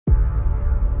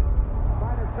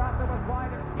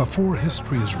Before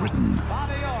history is written,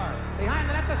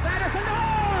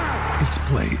 it's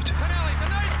played.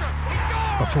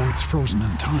 Before it's frozen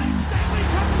in time,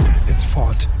 it's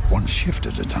fought one shift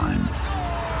at a time.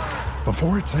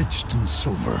 Before it's etched in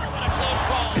silver,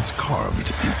 it's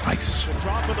carved in ice.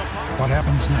 What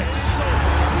happens next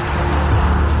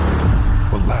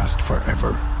will last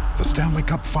forever. The Stanley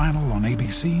Cup Final on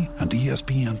ABC and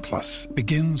ESPN Plus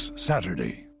begins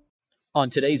Saturday. On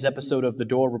today's episode of The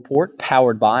Door Report,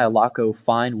 powered by Alaco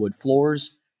Fine Wood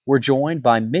Floors, we're joined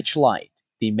by Mitch Light,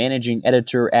 the managing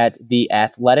editor at The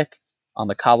Athletic on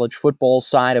the college football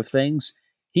side of things.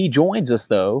 He joins us,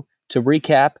 though, to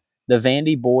recap the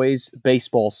VandyBoys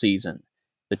baseball season.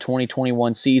 The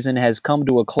 2021 season has come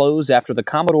to a close after the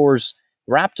Commodores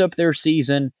wrapped up their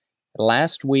season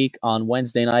last week on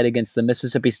Wednesday night against the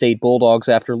Mississippi State Bulldogs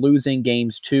after losing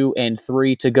games 2 and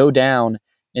 3 to go down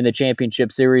in the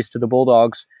championship series to the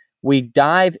Bulldogs. We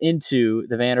dive into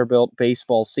the Vanderbilt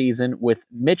baseball season with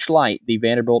Mitch Light, the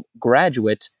Vanderbilt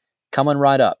graduate, coming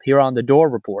right up here on The Door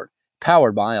Report,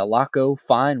 powered by Alaco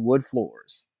Fine Wood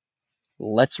Floors.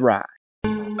 Let's ride.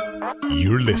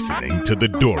 You're listening to The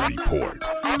Door Report,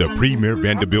 the premier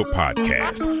Vanderbilt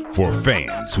podcast for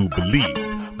fans who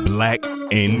believe black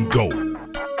and gold.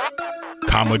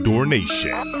 Commodore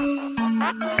Nation,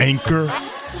 anchor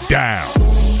down.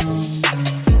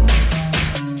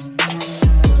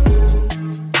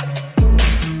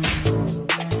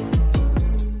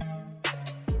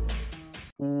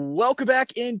 Welcome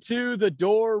back into The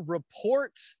Door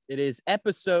Report. It is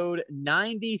episode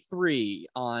 93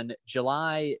 on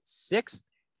July 6th,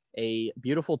 a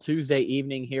beautiful Tuesday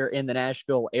evening here in the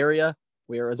Nashville area.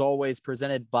 We are, as always,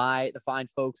 presented by the fine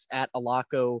folks at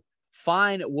Alaco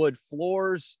Fine Wood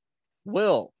Floors.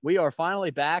 Will, we are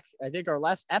finally back. I think our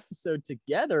last episode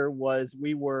together was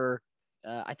we were,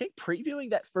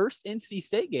 previewing that first NC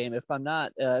State game, if I'm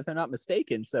not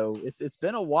mistaken. So it's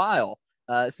been a while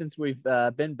since we've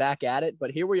been back at it,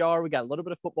 but here we are. We got a little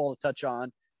bit of football to touch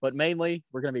on, but mainly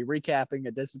we're going to be recapping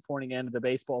a disappointing end of the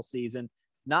baseball season.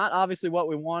 Not obviously what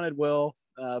we wanted, Will,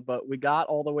 but we got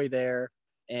all the way there,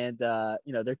 and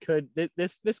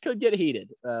this could get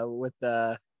heated with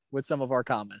some of our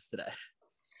comments today.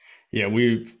 Yeah,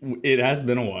 it has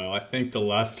been a while. I think the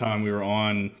last time we were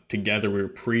on together, we were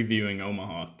previewing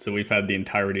Omaha. So we've had the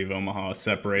entirety of Omaha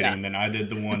separating. Yeah. And then I did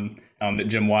the one that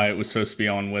Jim Wyatt was supposed to be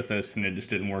on with us, and it just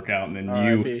didn't work out. And then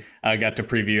you got to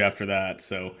preview after that.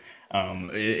 So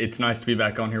it's nice to be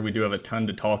back on here. We do have a ton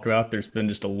to talk about. There's been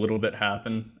just a little bit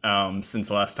happen since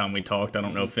the last time we talked. I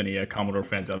don't know if any Commodore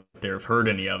fans out there have heard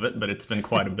any of it, but it's been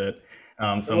quite a bit. So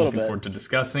I'm looking forward to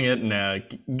discussing it and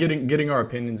getting our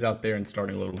opinions out there and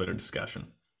starting a little bit of discussion.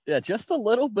 Yeah, just a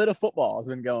little bit of football has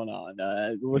been going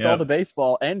on. With all the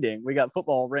baseball ending, we got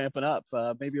football ramping up.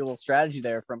 Maybe a little strategy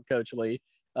there from Coach Lee.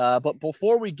 But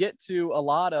before we get to a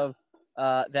lot of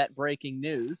that breaking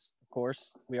news, of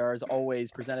course, we are, as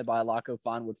always, presented by Alaco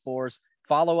Fine Wood Floors.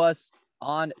 Follow us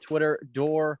on Twitter,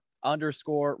 door_report.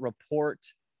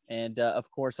 And, of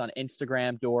course, on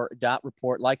Instagram,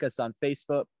 door.report. Like us on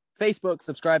Facebook,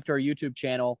 subscribe to our YouTube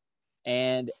channel,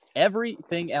 and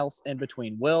everything else in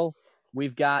between. Will,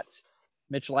 we've got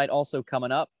Mitch Light also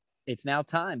coming up. It's now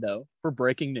time, though, for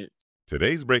breaking news.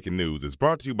 Today's breaking news is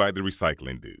brought to you by the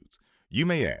Recycling Dudes. You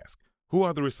may ask, who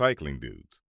are the Recycling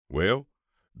Dudes? Well,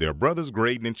 they're brothers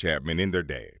Graydon and Chapman and their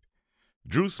dad.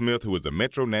 Drew Smith, who is a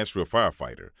Metro Nashville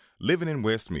firefighter living in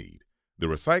Westmead. The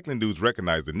Recycling Dudes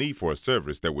recognize the need for a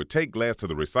service that would take glass to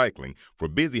the recycling for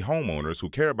busy homeowners who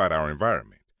care about our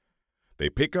environment. They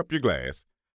pick up your glass,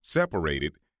 separate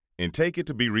it, and take it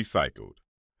to be recycled.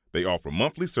 They offer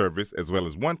monthly service as well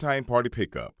as one-time party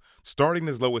pickup, starting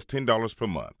as low as $10 per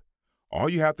month. All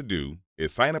you have to do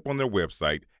is sign up on their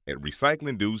website at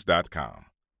recyclingdudes.com.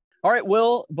 All right,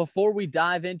 Will, before we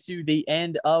dive into the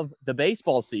end of the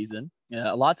baseball season,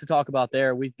 a lot to talk about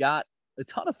there. We've got a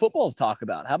ton of football to talk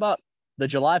about. How about the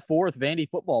July 4th Vandy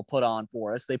football put on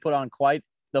for us? They put on quite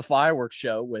the fireworks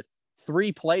show with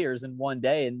 3 players in one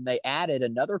day, and they added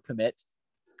another commit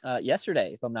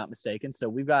yesterday, if I'm not mistaken. So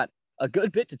we've got a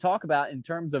good bit to talk about in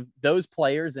terms of those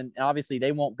players, and obviously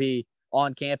they won't be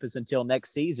on campus until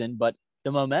next season, but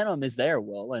the momentum is there,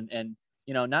 Will. And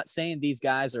not saying these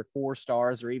guys are 4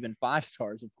 stars or even 5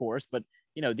 stars, of course, but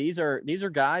these are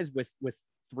guys with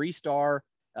 3-star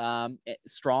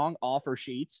strong offer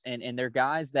sheets, and they're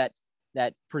guys that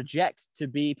project to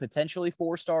be potentially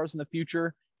 4 stars in the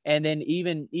future. And then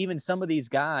even some of these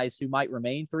guys who might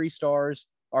remain 3 stars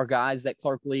are guys that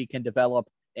Clark Lee can develop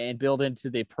and build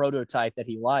into the prototype that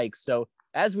he likes. So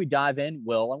as we dive in,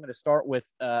 Will, I'm going to start with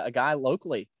a guy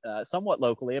locally, somewhat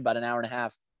locally, about an hour and a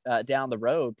half down the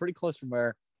road, pretty close from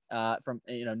where from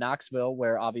Knoxville,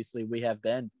 where obviously we have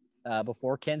been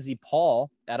before. Kenzie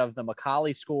Paul out of the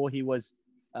Macaulay School. He was,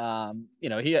 he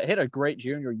hit a great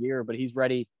junior year, but he's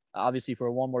ready obviously for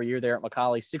one more year there at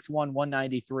Macaulay. 6'1",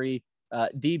 193,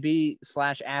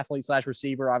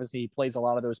 DB/athlete/receiver. Obviously, he plays a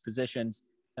lot of those positions.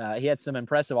 He had some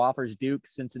impressive offers: Duke,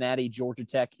 Cincinnati, Georgia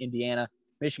Tech, Indiana,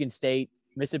 Michigan State,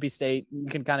 Mississippi State. You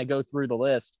can kind of go through the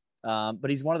list. But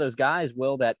he's one of those guys,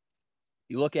 Will, that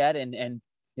you look at and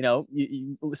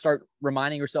you start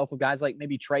reminding yourself of guys like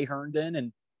maybe Trey Herndon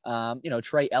and,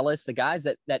 Trey Ellis, the guys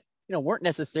that weren't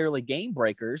necessarily game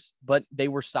breakers, but they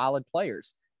were solid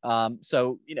players.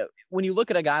 So, when you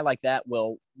look at a guy like that,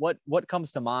 Will, what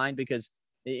comes to mind? Because,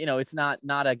 it's not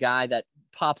a guy that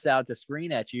pops out the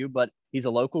screen at you, but he's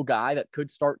a local guy that could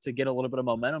start to get a little bit of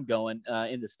momentum going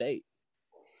in the state.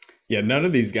 Yeah, none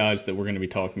of these guys that we're going to be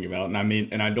talking about,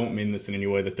 and I don't mean this in any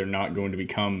way that they're not going to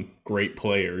become great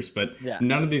players, but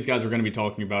none of these guys we're going to be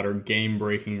talking about are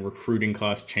game-breaking, recruiting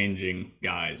class-changing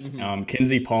guys. Mm-hmm.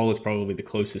 Kenzie Paul is probably the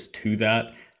closest to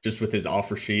that, just with his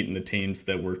offer sheet and the teams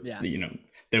that were,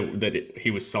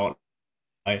 he was sought.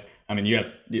 I mean,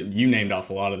 you named off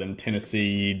a lot of them: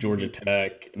 Tennessee, Georgia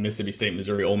Tech, Mississippi State,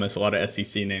 Missouri, Ole Miss, a lot of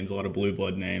SEC names, a lot of blue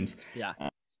blood names. Yeah.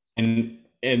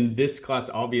 And this class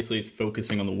obviously is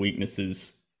focusing on the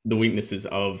weaknesses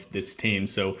of this team.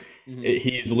 So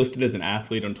he's listed as an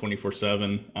athlete on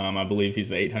 24/7. I believe he's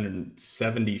the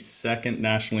 872nd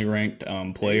nationally ranked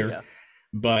player.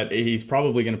 But he's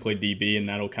probably going to play DB, and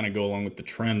that'll kind of go along with the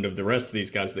trend of the rest of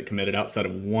these guys that committed. Outside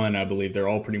of one, I believe they're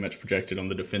all pretty much projected on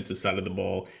the defensive side of the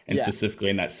ball, and specifically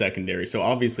in that secondary. So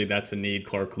obviously that's a need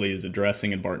Clark Lee is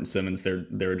addressing, and Barton Simmons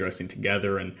they're addressing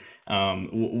together. And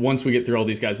once we get through all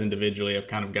these guys individually, I've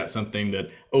kind of got something that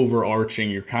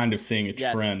overarching, you're kind of seeing a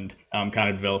trend kind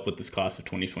of develop with this class of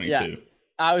 2022. Yeah.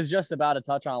 I was just about to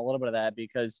touch on a little bit of that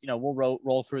because, we'll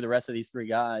roll through the rest of these three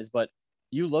guys, but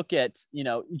you look at,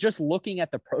 just looking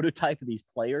at the prototype of these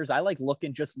players, I like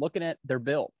looking at their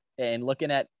build and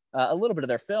looking at a little bit of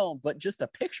their film, but just a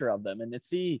picture of them and to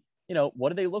see, what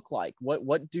do they look like? What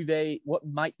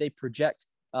might they project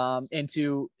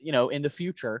into, in the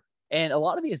future? And a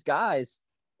lot of these guys,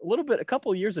 a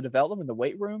couple of years of development in the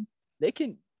weight room, they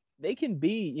can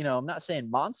be, I'm not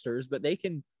saying monsters, but they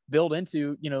can build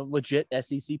into, legit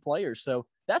SEC players. So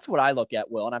that's what I look at,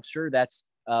 Will. And I'm sure that's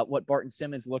what Barton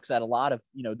Simmons looks at a lot of,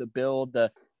 the build,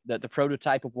 the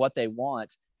prototype of what they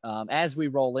want. As we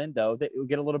roll in, though, we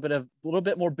get a little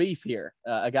bit more beef here.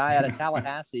 A guy out of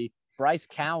Tallahassee, Bryce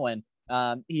Cowan.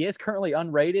 He is currently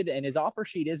unrated, and his offer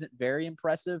sheet isn't very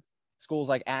impressive. Schools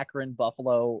like Akron,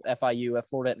 Buffalo, FIU,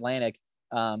 Florida Atlantic.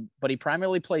 But he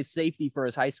primarily plays safety for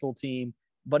his high school team.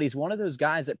 But he's one of those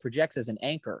guys that projects as an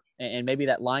anchor and maybe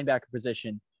that linebacker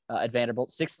position. At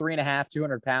Vanderbilt, 6'3.5",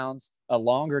 200 pounds, a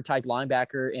longer type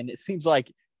linebacker. And it seems like,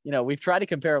 we've tried to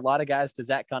compare a lot of guys to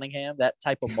Zach Cunningham, that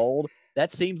type of mold.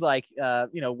 That seems like,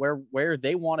 where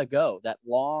they want to go, that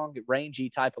long, rangy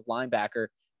type of linebacker,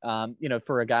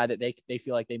 for a guy that they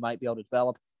feel like they might be able to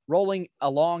develop. Rolling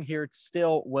along here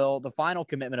still, Will, the final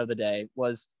commitment of the day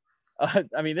was,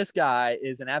 this guy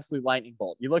is an absolute lightning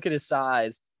bolt. You look at his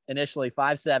size, initially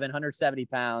 5'7", 170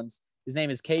 pounds. His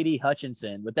name is KD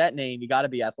Hutchinson. With that name, you got to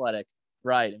be athletic,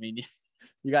 right?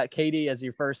 You got KD as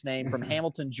your first name from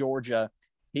Hamilton, Georgia.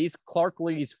 He's Clark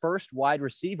Lee's first wide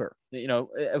receiver,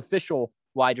 official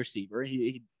wide receiver.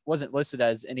 He wasn't listed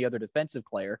as any other defensive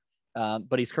player,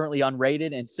 but he's currently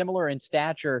unrated and similar in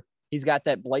stature. He's got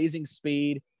that blazing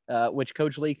speed, which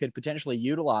Coach Lee could potentially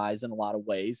utilize in a lot of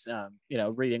ways.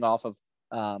 Reading off of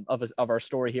our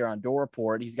story here on Door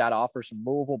Report, he's got offers from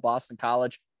Louisville, Boston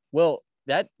College. Will,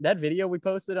 that video we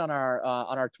posted on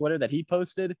our Twitter that he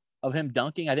posted of him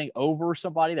dunking, I think, over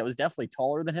somebody that was definitely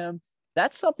taller than him.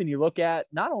 That's something you look at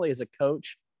not only as a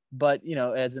coach, but,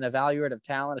 as an evaluator of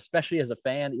talent, especially as a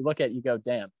fan. You look at it, you go,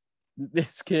 damn,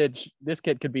 this kid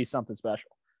could be something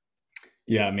special.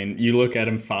 Yeah, you look at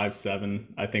him 5'7",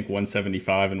 I think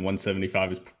 175, and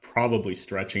 175 is probably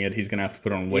stretching it. He's going to have to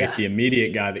put on weight. Yeah. The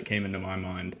immediate guy that came into my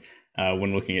mind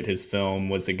when looking at his film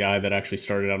was a guy that actually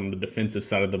started out on the defensive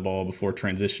side of the ball before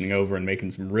transitioning over and making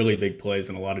some really big plays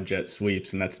and a lot of jet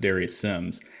sweeps, and that's Darius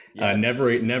Sims. Yes.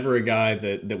 Never a guy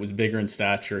that was bigger in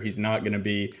stature. He's not going to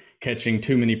be catching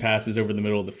too many passes over the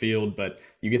middle of the field, but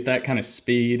you get that kind of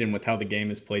speed, and with how the game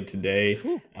is played today,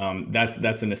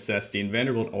 that's a necessity. And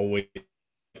Vanderbilt always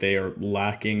they are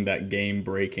lacking that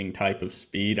game-breaking type of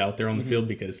speed out there on the field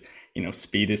because,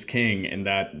 speed is king, and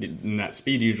that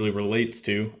speed usually relates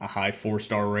to a high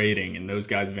 4-star rating, and those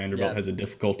guys Vanderbilt has a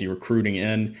difficulty recruiting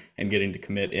in and getting to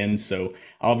commit in. So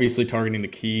obviously targeting the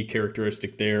key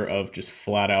characteristic there of just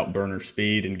flat-out burner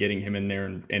speed and getting him in there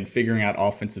and figuring out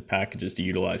offensive packages to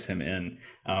utilize him in.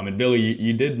 And Billy,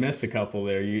 you did miss a couple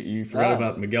there. You forgot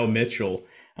about Miguel Mitchell,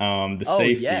 the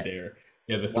safety there.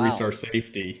 Yeah, the 3-star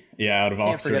safety, out of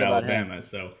Oxford, Alabama.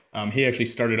 So he actually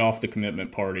started off the commitment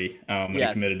party when he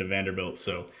committed to Vanderbilt.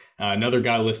 So another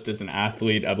guy listed as an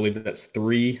athlete. I believe that's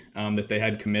 3 that they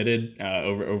had committed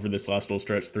over this last little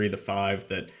stretch, 3 of the 5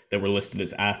 that were listed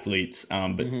as athletes,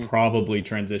 but probably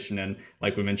transitioning,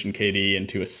 like we mentioned, KD,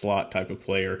 into a slot type of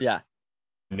player. Yeah.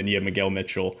 And then you have Miguel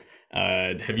Mitchell.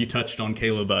 Have you touched on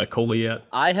Caleb Coley yet?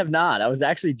 I have not. I was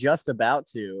actually just about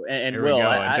to. And Here we go.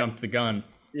 I jumped the gun.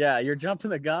 Yeah, you're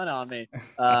jumping the gun on me.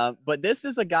 But this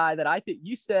is a guy that I think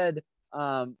you said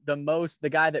the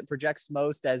guy that projects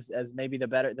most as maybe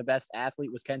the best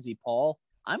athlete was Kenzie Paul.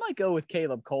 I might go with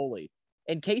Caleb Coley.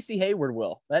 And Casey Hayward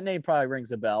will. That name probably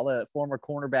rings a bell. The former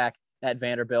cornerback at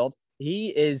Vanderbilt.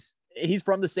 He's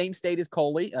from the same state as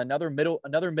Coley, another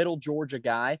middle Georgia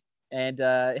guy. And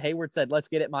Hayward said, "Let's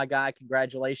get it, my guy.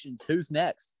 Congratulations. Who's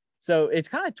next?" So it's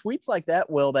kind of tweets like that,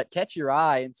 Will, that catch your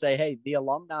eye and say, hey, the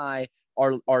alumni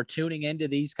are tuning into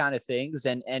these kind of things,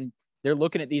 and they're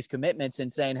looking at these commitments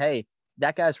and saying, hey,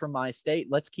 that guy's from my state.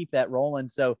 Let's keep that rolling.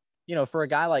 So, for a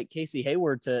guy like Casey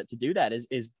Hayward to do that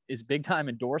is big time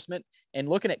endorsement. And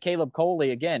looking at Caleb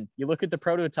Coley, again, you look at the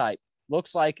prototype,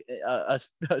 looks like a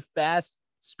fast,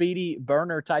 speedy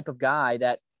burner type of guy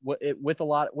that with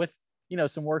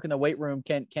some work in the weight room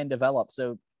can develop.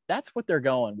 So that's what they're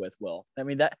going with, Will. I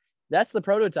mean, that's the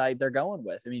prototype they're going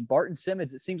with. I mean, Barton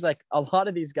Simmons, it seems like a lot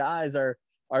of these guys are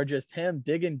just him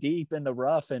digging deep in the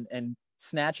rough and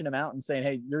snatching them out and saying,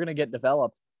 hey, you're going to get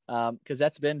developed. Because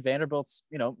that's been Vanderbilt's,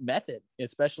 method,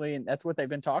 especially, and that's what they've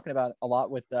been talking about a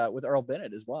lot with Earl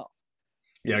Bennett as well.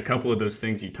 Yeah, a couple of those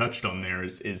things you touched on there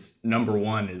is number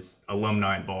one is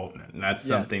alumni involvement. And that's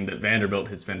something that Vanderbilt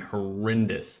has been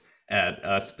horrendous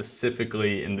at,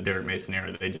 specifically in the Derek Mason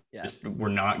era. They just were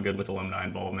not good with alumni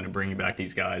involvement and bringing back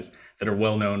these guys that are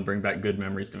well-known, bring back good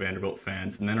memories to Vanderbilt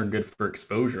fans, and then are good for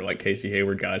exposure, like Casey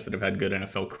Hayward, guys that have had good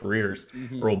NFL careers,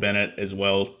 Earl Bennett as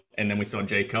well. And then we saw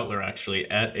Jay Cutler actually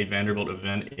at a Vanderbilt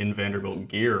event in Vanderbilt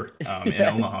gear in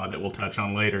Omaha that we'll touch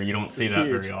on later. You don't see that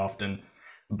very often.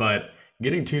 But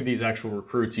getting to these actual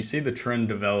recruits, you see the trend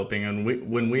developing. And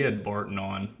when we had Barton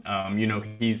on,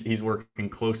 he's working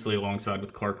closely alongside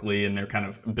with Clark Lee, and they're kind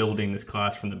of building this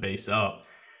class from the base up.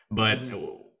 But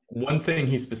one thing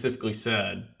he specifically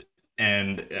said,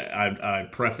 and I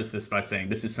preface this by saying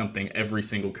this is something every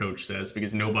single coach says,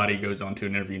 because nobody goes on to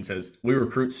an interview and says, we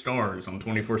recruit stars on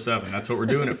 24/7. That's what we're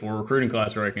doing it for, recruiting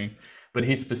class rankings. But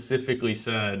he specifically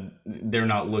said they're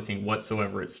not looking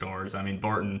whatsoever at stars. I mean,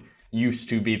 Barton used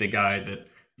to be the guy that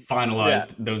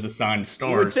finalized those assigned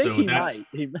stars. So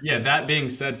that being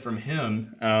said from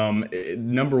him,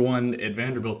 number one at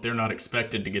Vanderbilt, they're not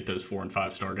expected to get those 4- and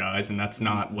 5-star guys. And that's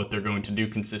not what they're going to do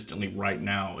consistently right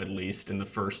now, at least in the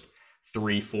first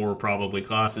 3-4 probably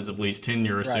classes of Lee's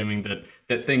tenure, assuming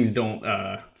that things don't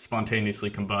spontaneously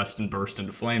combust and burst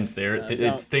into flames there.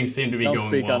 Things seem to be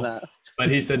going well. But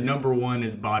he said number one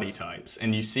is body types.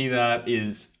 And you see that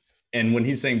and when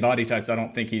he's saying body types, I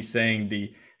don't think he's saying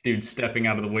the dude stepping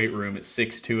out of the weight room at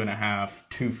 6'2.5",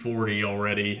 240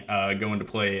 already, going to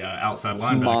play outside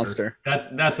linebacker. Monster.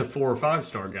 That's a 4 or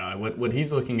 5-star guy. What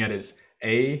he's looking at is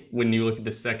when you look at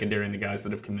the secondary and the guys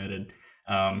that have committed,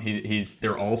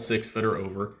 they're all 6 foot or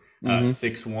over.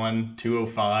 6'1",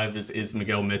 205 is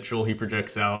Miguel Mitchell. He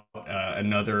projects out.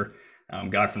 Another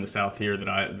guy from the South here that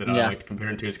I like to compare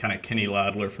him to is kind of Kenny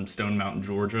Ladler from Stone Mountain,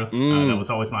 Georgia. That was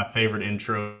always my favorite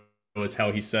intro, was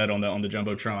how he said on the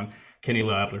Jumbotron, Kenny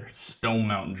Ladler, Stone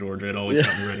Mountain, Georgia. It always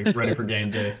got me ready for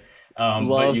game day.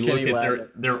 But you look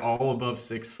at they're all above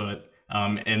 6 foot.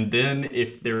 And then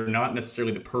if they're not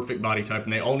necessarily the perfect body type,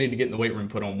 and they all need to get in the weight room,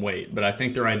 put on weight. But I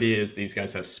think their idea is these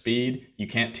guys have speed. You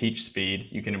can't teach speed.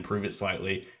 You can improve it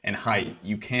slightly. And height.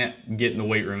 You can't get in the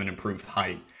weight room and improve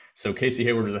height. So Casey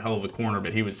Hayward was a hell of a corner,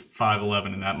 but he was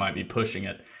 5'11", and that might be pushing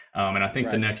it. And I think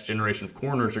the next generation of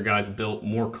corners are guys built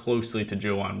more closely to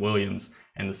Joanne Williams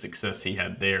and the success he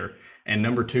had there. And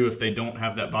number two, if they don't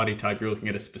have that body type, you're looking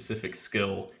at a specific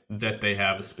skill that they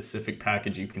have, a specific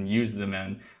package you can use them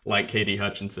in, like KD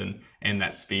Hutchinson, and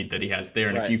that speed that he has there.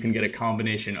 And if you can get a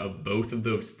combination of both of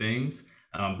those things,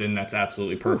 then that's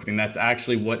absolutely perfect. And that's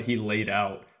actually what he laid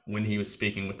out when he was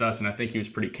speaking with us, and I think he was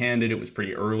pretty candid. It was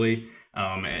pretty early,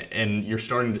 and you're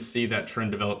starting to see that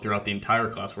trend develop throughout the entire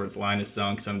class, where it's Linus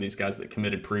Zunk, some of these guys that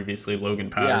committed previously, Logan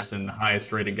Patterson, the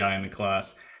highest rated guy in the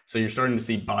class. So you're starting to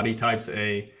see body types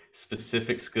A,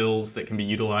 specific skills that can be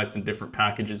utilized in different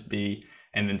packages B,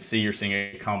 and then C, you're seeing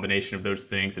a combination of those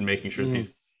things and making sure that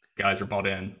these guys are bought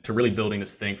in to really building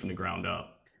this thing from the ground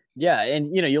up. Yeah,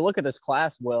 and you look at this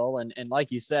class, Will, and like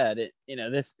you said,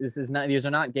 this is not, these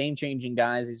are not game changing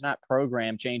guys. These are not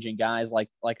program changing guys like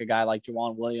a guy like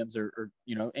Juwan Williams or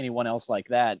anyone else like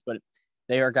that. But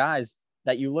they are guys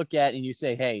that you look at and you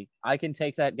say, hey, I can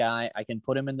take that guy, I can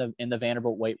put him in the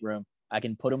Vanderbilt weight room, I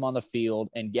can put him on the field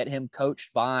and get him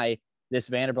coached by this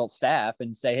Vanderbilt staff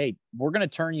and say, hey, we're going to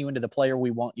turn you into the player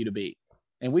we want you to be.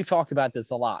 And we've talked about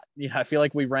this a lot. I feel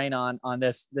like we rain on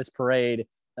this parade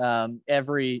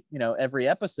every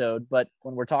episode, but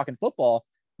when we're talking football,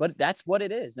 but that's what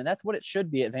it is. And that's what it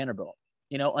should be at Vanderbilt,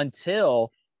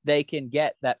 until they can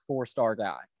get that 4-star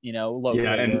guy, locally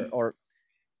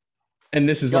and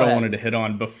this is what I wanted to hit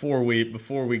on before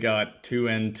we got too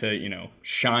into,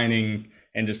 shining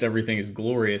and just everything is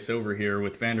glorious over here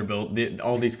with Vanderbilt.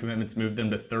 All these commitments moved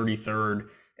them to 33rd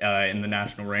in the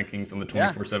national rankings on the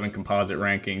 24/7 composite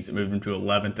rankings. It moved them to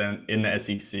 11th in the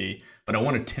SEC. But I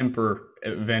want to temper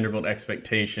Vanderbilt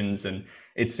expectations. And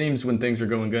it seems when things are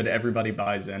going good, everybody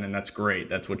buys in, and that's great.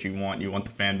 That's what you want. You want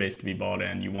the fan base to be bought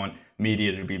in. You want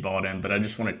media to be bought in. But I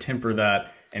just want to temper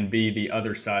that and be the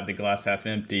other side, the glass half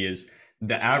empty, is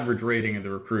the average rating of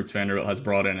the recruits Vanderbilt has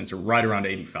brought in is right around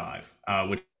 85,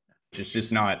 which is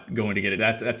just not going to get it.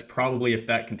 That's probably, if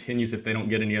that continues, if they don't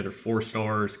get any other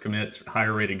 4-stars, commits,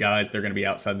 higher rated guys, they're going to be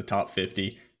outside the top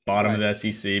 50, bottom of the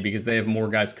SEC, because they have more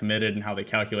guys committed, and how they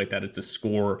calculate that, it's a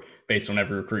score based on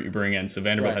every recruit you bring in. So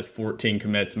Vanderbilt has 14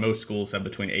 commits. Most schools have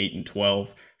between 8 and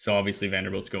 12. So obviously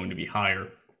Vanderbilt's going to be higher.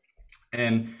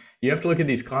 And you have to look at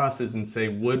these classes and say,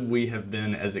 would we have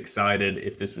been as excited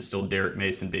if this was still Derek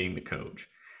Mason being the coach?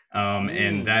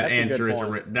 And that answer is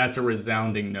that's a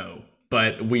resounding no.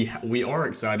 But we are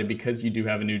excited because you do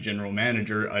have a new general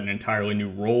manager, an entirely new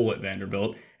role at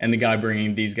Vanderbilt, and the guy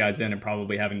bringing these guys in and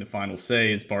probably having the final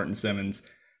say is Barton Simmons,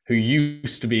 who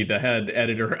used to be the head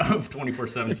editor of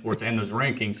 24/7 Sports and those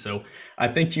rankings. So I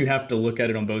think you have to look at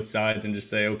it on both sides and just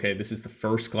say, okay, this is the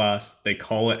first class. They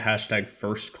call it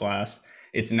 #first class.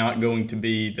 It's not going to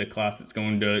be the class that's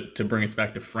going to bring us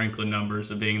back to Franklin numbers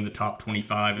of being in the top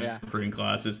 25 in recruiting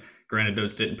classes. Granted,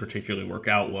 those didn't particularly work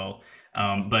out well.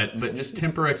 But just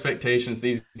temper expectations.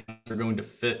 These guys are going to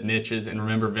fit niches. And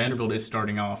remember, Vanderbilt is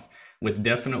starting off with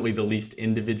definitely the least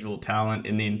individual talent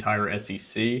in the entire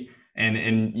SEC.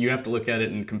 And you have to look at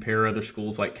it and compare other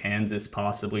schools like Kansas,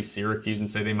 possibly Syracuse, and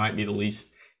say they might be the least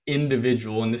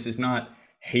individual. And this is not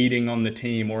hating on the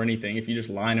team or anything. If you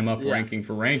just line them up ranking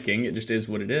for ranking, it just is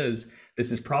what it is.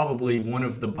 This is probably one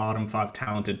of the bottom 5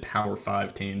 talented Power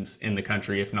 5 teams in the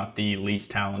country, if not the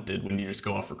least talented, when you just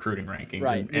go off recruiting rankings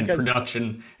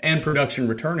and production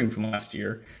returning from last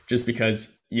year, just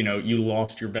because, you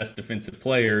lost your best defensive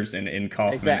players in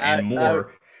Kaufman and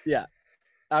Moore.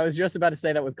 I was just about to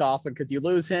say that with Kaufman, because you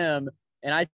lose him,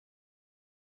 and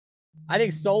I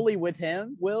think solely with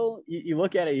him, Will, you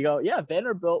look at it, you go, yeah,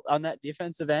 Vanderbilt on that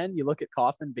defensive end, you look at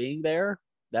Kaufman being there,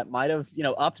 that might have,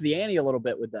 upped the ante a little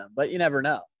bit with them, but you never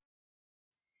know.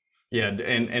 Yeah,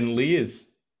 and Lee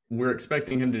we're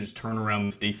expecting him to just turn around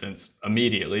this defense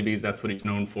immediately, because that's what he's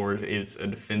known for, is a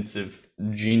defensive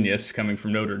genius coming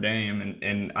from Notre Dame.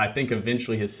 And I think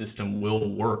eventually his system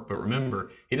will work. But remember,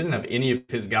 he doesn't have any of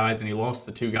his guys, and he lost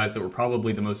the 2 guys that were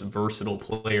probably the most versatile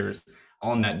players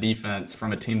on that defense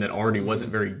from a team that already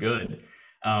wasn't very good.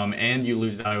 And you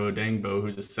lose Dio Dangbo,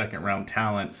 who's a 2nd-round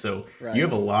talent. So you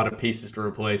have a lot of pieces to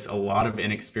replace, a lot of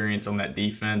inexperience on that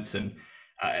defense. And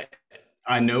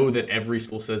I know that every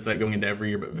school says that going into every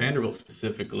year, but Vanderbilt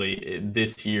specifically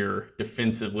this year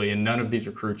defensively, and none of these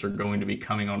recruits are going to be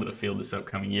coming onto the field this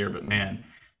upcoming year. But man,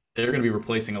 they're going to be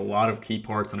replacing a lot of key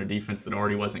parts on a defense that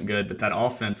already wasn't good. But that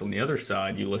offense on the other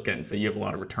side, you look at and say you have a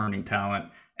lot of returning talent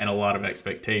and a lot of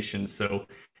expectations. So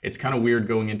it's kind of weird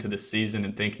going into this season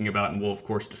and thinking about, and we'll of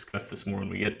course discuss this more when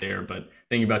we get there, but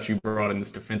thinking about you brought in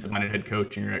this defensive-minded head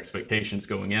coach and your expectations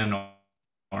going in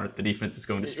are the defense is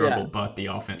going to struggle, but the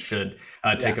offense should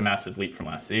take a massive leap from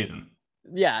last season.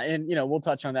 Yeah, and we'll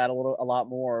touch on that a lot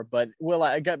more. But Will,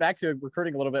 I got back to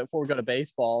recruiting a little bit before we go to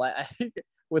baseball. I think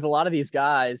with a lot of these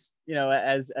guys,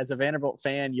 as a Vanderbilt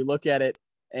fan, you look at it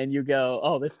and you go,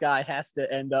 oh, this guy has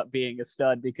to end up being a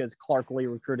stud because Clark Lee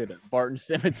recruited him, Barton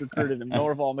Simmons recruited him,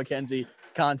 Norval McKenzie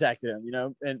contacted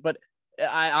him. But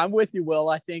I'm with you, Will.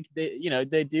 I think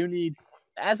they do need,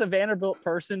 as a Vanderbilt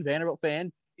person, Vanderbilt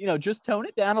fan, just tone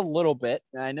it down a little bit.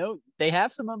 I know they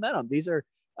have some momentum. These are,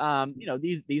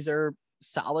 these are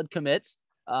solid commits,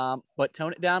 but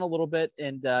tone it down a little bit.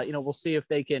 And, we'll see if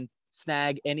they can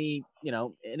snag any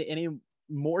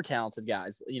more talented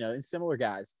guys, and similar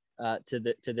guys to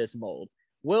this mold.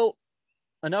 Will,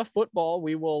 enough football.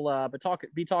 We will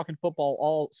be talking football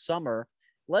all summer.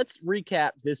 Let's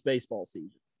recap this baseball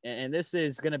season. And this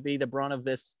is going to be the brunt of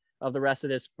the rest of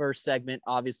this first segment,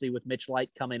 obviously with Mitch Light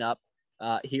coming up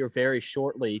here very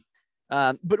shortly.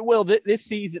 But Will, this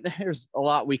season, there's a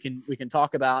lot we can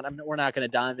talk about. I mean, we're not going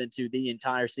to dive into the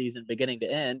entire season beginning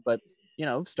to end, but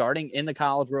starting in the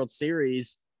College World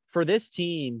Series, for this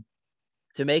team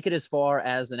to make it as far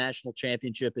as the national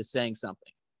championship is saying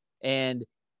something. And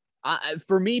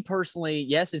for me personally,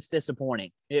 yes, it's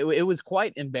disappointing. It was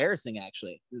quite embarrassing,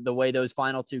 actually, the way those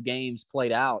final two games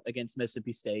played out against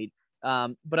Mississippi State.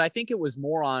 But I think it was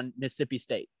more on Mississippi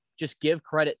State. Just give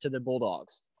credit to the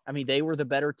Bulldogs. I mean, they were the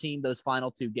better team those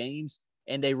final two games,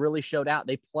 and they really showed out.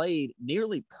 They played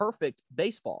nearly perfect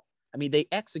baseball. I mean, they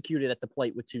executed at the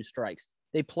plate with 2 strikes.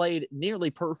 They played nearly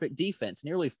perfect defense,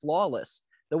 nearly flawless.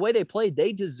 The way they played,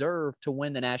 they deserve to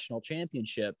win the national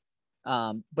championship.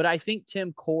 But I think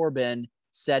Tim Corbin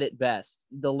said it best.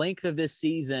 The length of this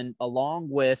season, along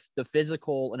with the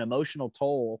physical and emotional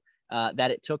toll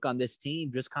that it took on this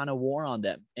team, just kind of wore on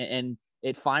them. And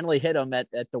it finally hit them at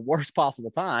the worst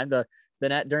possible time,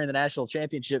 during the national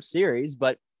championship series.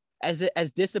 But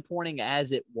as disappointing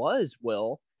as it was,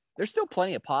 Will, there's still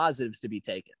plenty of positives to be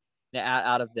taken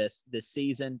out of this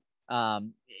season.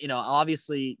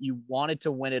 Obviously you wanted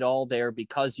to win it all there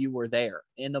because you were there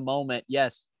in the moment.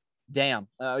 Yes. Damn.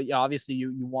 Obviously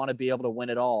you want to be able to win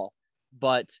it all,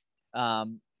 but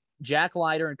Jack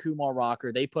Leiter and Kumar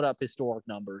Rocker, they put up historic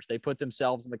numbers. They put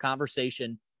themselves in the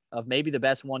conversation of maybe the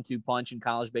best 1-2 punch in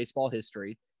college baseball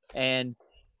history. And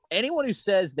anyone who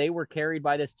says they were carried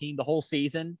by this team the whole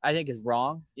season, I think is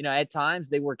wrong. At times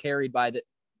they were carried by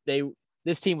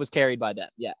this team was carried by them.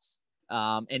 Yes.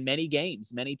 In many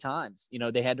games, many times,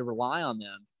 they had to rely on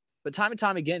them, but time and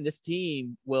time again, this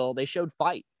team they showed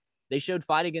fight. They showed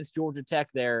fight against Georgia Tech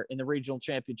there in the regional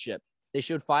championship. They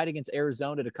showed fight against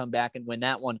Arizona to come back and win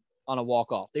that one on a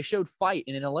walk-off. They showed fight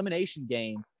in an elimination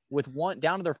game with one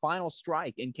down to their final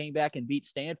strike and came back and beat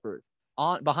Stanford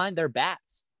behind their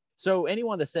bats. So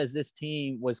anyone that says this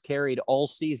team was carried all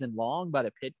season long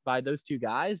by those two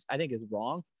guys, I think is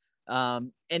wrong.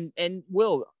 And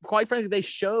Will, quite frankly, they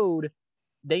showed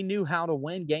they knew how to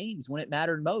win games when it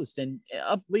mattered most. And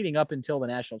leading up until the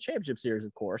national championship series,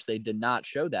 of course, they did not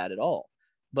show that at all.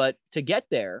 But to get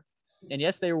there, and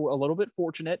yes, they were a little bit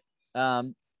fortunate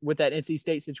with that NC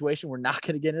State situation. We're not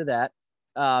going to get into that.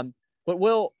 But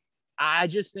Will, I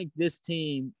just think this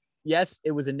team, yes,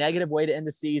 it was a negative way to end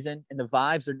the season, and the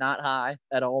vibes are not high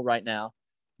at all right now.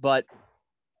 But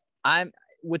I'm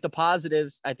with the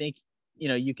positives. I think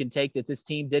you can take that this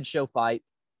team did show fight,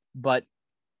 but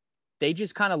they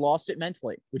just kind of lost it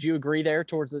mentally. Would you agree there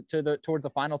towards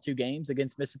the final two games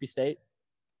against Mississippi State?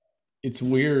 It's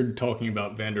weird talking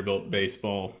about Vanderbilt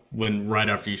baseball when right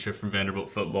after you shift from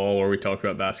Vanderbilt football, or we talk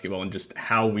about basketball and just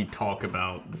how we talk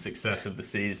about the success of the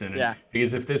season. Yeah.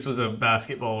 Because if this was a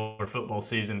basketball or football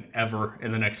season ever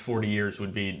in the next 40 years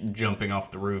would be jumping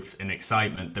off the roof in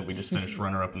excitement that we just finished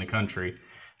runner-up in the country.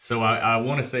 So I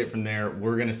want to say it from there.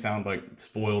 We're going to sound like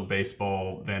spoiled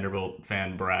baseball Vanderbilt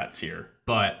fan brats here.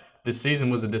 But this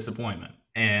season was a disappointment.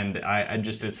 And I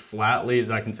just, as flatly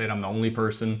as I can say it, I'm the only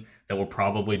person that will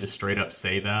probably just straight up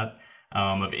say that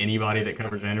of anybody that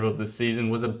covers Vanderbilt this season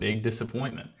was a big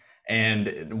disappointment.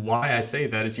 And why I say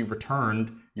that is you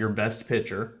returned your best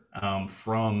pitcher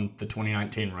from the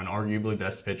 2019 run, arguably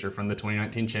best pitcher from the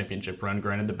 2019 championship run.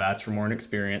 Granted, the bats were more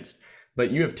inexperienced,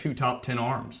 but you have two top 10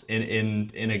 arms in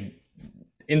a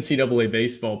NCAA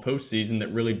baseball postseason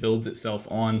that really builds itself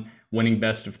on winning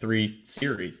best of 3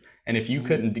 series. And if you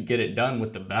couldn't get it done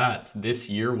with the bats this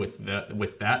year with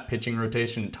that pitching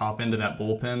rotation, top end of that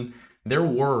bullpen, there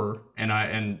were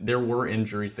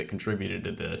injuries that contributed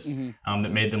to this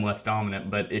that made them less dominant.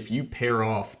 But if you pair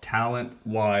off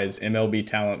talent-wise MLB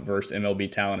talent versus MLB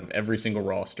talent of every single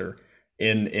roster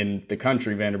in the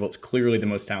country, Vanderbilt's clearly the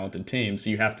most talented team. So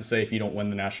you have to say, if you don't win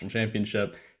the national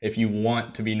championship, if you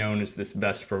want to be known as this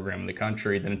best program in the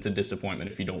country, then it's a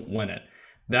disappointment if you don't win it.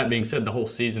 That being said, the whole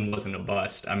season wasn't a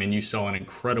bust. I mean, you saw an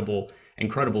incredible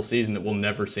season that we'll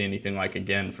never see anything like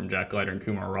again from Jack Leiter and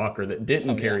Kumar Rocker that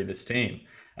didn't carry this team.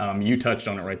 You touched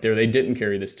on it right there. They didn't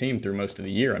carry this team through most of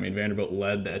the year. I mean, Vanderbilt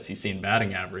led the SEC in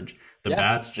batting average. The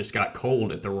bats just got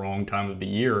cold at the wrong time of the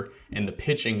year, and the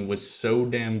pitching was so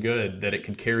damn good that it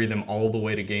could carry them all the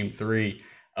way to Game 3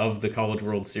 of the College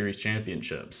World Series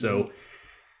championship. So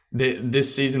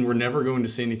This season, we're never going to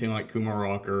see anything like Kumar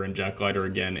Rocker and Jack Leiter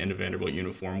again in a Vanderbilt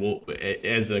uniform.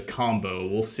 As a combo,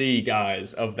 we'll see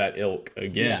guys of that ilk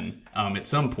again at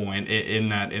some point in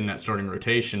that starting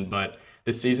rotation. But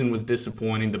this season was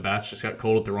disappointing. The bats just got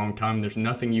cold at the wrong time. There's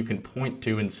nothing you can point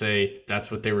to and say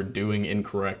that's what they were doing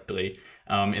incorrectly.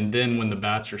 And then when the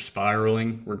bats are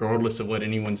spiraling, regardless of what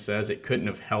anyone says, it couldn't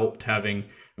have helped having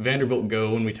Vanderbilt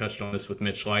go, and we touched on this with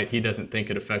Mitch Light. He doesn't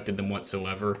think it affected them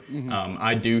whatsoever.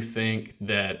 I do think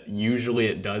that usually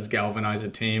it does galvanize a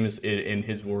team. In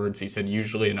his words, he said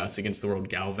usually an us against the world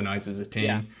galvanizes a team.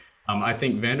 Yeah. I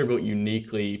think Vanderbilt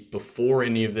uniquely, before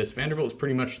any of this, Vanderbilt was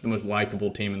pretty much the most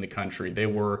likable team in the country. They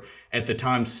were, at the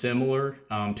time, similar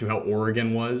to how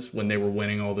Oregon was when they were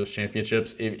winning all those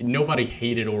championships. Nobody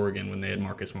hated Oregon when they had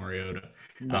Marcus Mariota.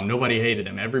 Nobody hated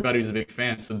him. Everybody was a big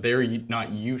fan. So they're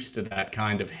not used to that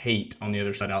kind of hate on the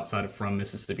other side outside of from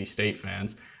Mississippi State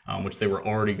fans, which they were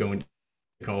already going to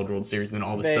College World Series, and then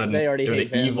all of a sudden they're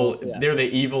the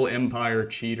evil empire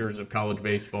cheaters of college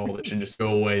baseball that should just go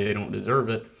away. They don't deserve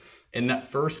it. And that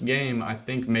first game, I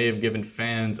think, may have given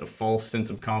fans a false sense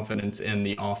of confidence in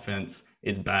the offense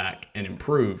is back and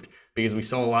improved, because we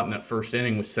saw a lot in that first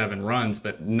inning with 7 runs,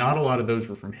 but not a lot of those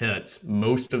were from hits.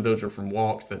 Most of those were from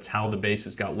walks. That's how the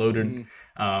bases got loaded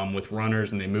with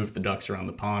runners, and they moved the ducks around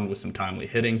the pond with some timely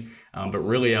hitting. But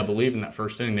really, I believe in that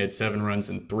first inning, they had 7 runs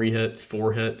and 3 hits,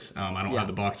 4 hits. I don't have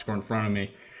the box score in front of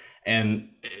me. And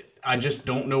I just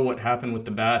don't know what happened with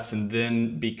the bats. And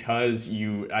then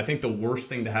I think the worst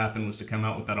thing to happen was to come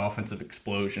out with that offensive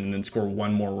explosion and then score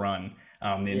 1 more run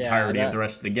the entirety of the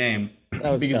rest of the game.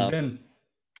 Because tough. Then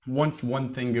once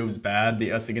one thing goes bad,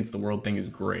 the us against the world thing is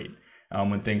great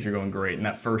when things are going great. In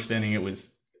that first inning, it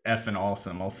was effing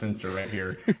awesome. I'll censor right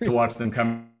here to watch them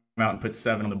come out and put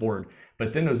 7 on the board.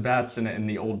 But then those bats and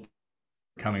the old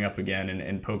coming up again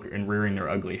and poke and rearing their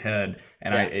ugly head.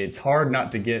 And it's hard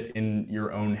not to get in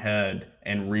your own head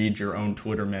and read your own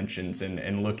Twitter mentions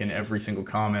and look in every single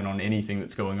comment on anything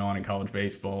that's going on in college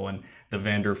baseball and the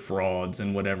Vander frauds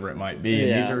and whatever it might be.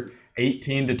 And these are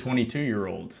 18 to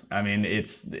 22-year-olds. I mean,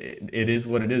 it is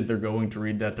what it is. They're going to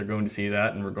read that. They're going to see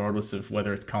that. And regardless of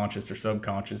whether it's conscious or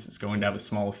subconscious, it's going to have a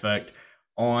small effect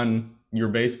on your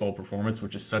baseball performance,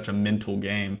 which is such a mental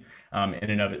game in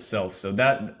and of itself. So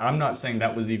that, I'm not saying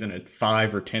that was even a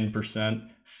 5 or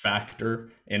 10% factor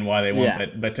in why they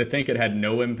won, but to think it had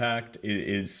no impact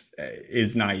is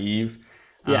naive.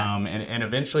 And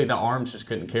eventually the arms just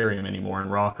couldn't carry him anymore. And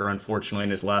Rocker, unfortunately,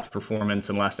 in his last performance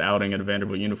and last outing in a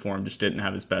Vanderbilt uniform, just didn't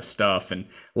have his best stuff. And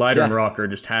Leiter and Rocker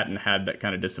just hadn't had that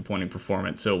kind of disappointing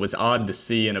performance. So it was odd to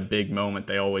see in a big moment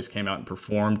they always came out and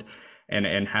performed.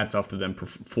 And hats off to them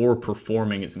for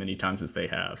performing as many times as they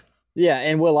have. Yeah,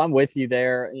 and Will, I'm with you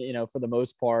there, for the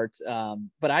most part.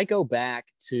 But I go back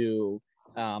to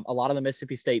a lot of the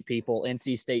Mississippi State people,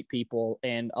 NC State people,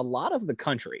 and a lot of the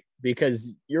country,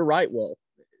 because you're right, Will.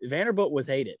 Vanderbilt was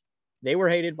hated. They were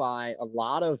hated by a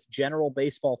lot of general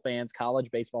baseball fans, college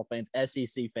baseball fans,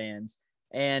 SEC fans.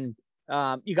 And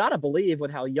you got to believe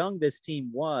with how young this team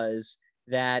was,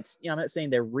 that, I'm not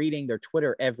saying they're reading their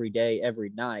Twitter every day,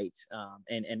 every night,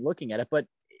 and looking at it, but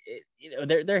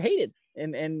they're hated,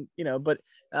 and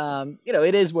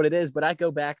it is what it is. But I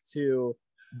go back to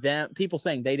them, people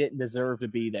saying they didn't deserve to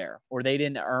be there, or they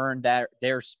didn't earn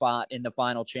their spot in the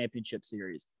final championship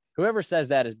series. Whoever says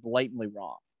that is blatantly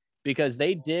wrong, because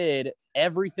they did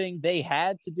everything they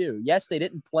had to do. Yes, they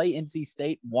didn't play NC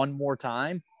State one more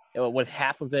time with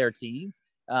half of their team.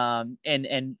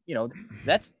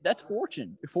 That's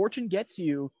fortune. Fortune gets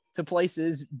you to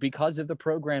places because of the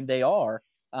program they are.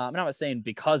 I'm not saying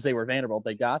because they were Vanderbilt,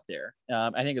 they got there.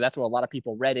 I think that's what a lot of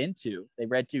people read into. They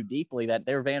read too deeply that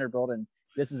they're Vanderbilt and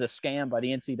this is a scam by the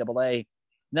NCAA.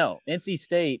 No, NC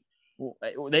State,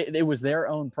 it was their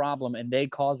own problem and they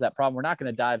caused that problem. We're not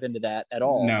going to dive into that at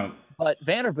all. No. But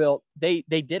Vanderbilt, they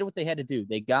did what they had to do.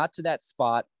 They got to that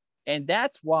spot. And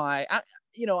that's why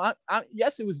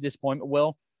yes, it was disappointment,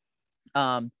 Will.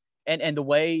 And the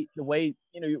way,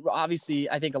 obviously,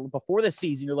 I think before the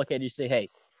season, you look at it, you say,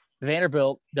 hey,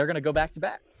 Vanderbilt, they're going to go back to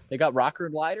back. They got Rocker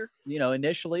and Leiter,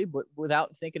 initially, but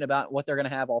without thinking about what they're going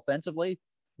to have offensively.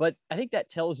 But I think that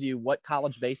tells you what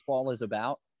college baseball is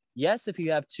about. Yes, if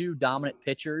you have 2 dominant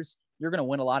pitchers, you're going to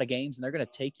win a lot of games and they're going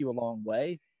to take you a long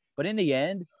way. But in the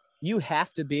end, you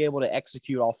have to be able to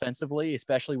execute offensively,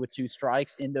 especially with 2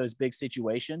 strikes in those big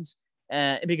situations.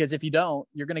 Because if you don't,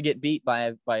 you're going to get beat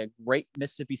by a great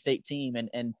Mississippi State team.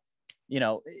 And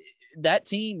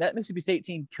that Mississippi State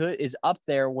team is up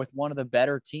there with one of the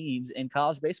better teams in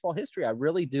college baseball history. I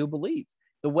really do believe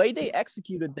the way they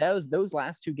executed those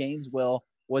last 2 games, Will,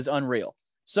 was unreal.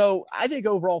 So I think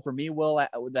overall for me, Will,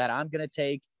 that I'm going to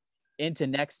take into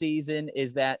next season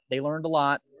is that they learned a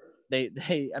lot. They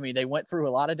went through a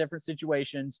lot of different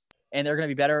situations, and they're going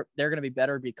to be better. They're going to be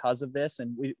better because of this.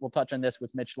 And we'll touch on this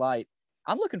with Mitch Light.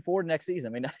 I'm looking forward to next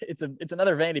season. I mean, it's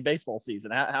another Vandy baseball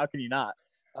season. How can you not?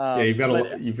 Yeah,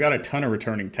 you've got a ton of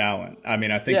returning talent. I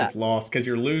mean, I think it's lost because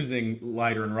you're losing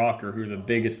Leiter and Rocker, who are the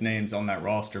biggest names on that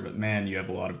roster. But man, you have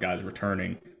a lot of guys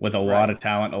returning with a lot of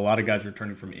talent. A lot of guys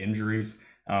returning from injuries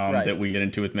that we get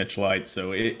into with Mitch Light.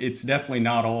 So it's definitely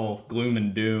not all gloom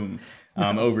and doom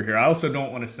over here. I also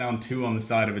don't want to sound too on the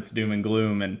side of it's doom and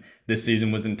gloom. And this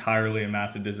season was entirely a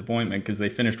massive disappointment because they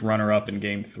finished runner-up in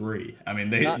Game 3. I mean,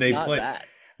 they played. That.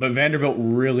 But Vanderbilt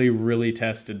really, really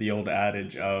tested the old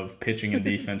adage of pitching and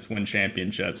defense win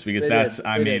championships because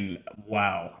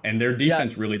wow. And their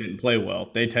defense really didn't play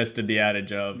well. They tested the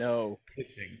adage of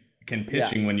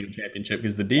pitching win you a championship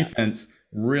because the defense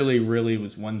really, really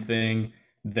was one thing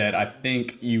that I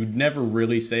think you'd never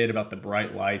really say it about the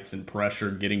bright lights and pressure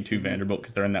getting to Vanderbilt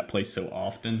because they're in that place so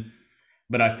often.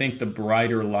 But I think the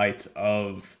brighter lights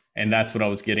and that's what I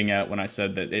was getting at when I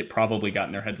said that it probably got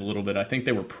in their heads a little bit. I think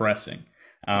they were pressing.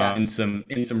 In some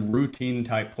routine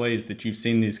type plays that you've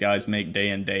seen these guys make day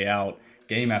in, day out,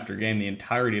 game after game, the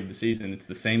entirety of the season. It's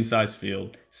the same size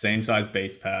field, same size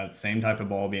base paths, same type of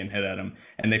ball being hit at them.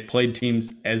 And they've played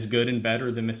teams as good and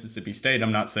better than Mississippi State.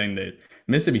 I'm not saying that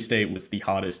Mississippi State was the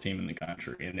hottest team in the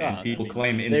country. And people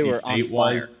claim NC State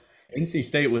was. NC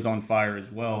State was on fire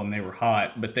as well, and they were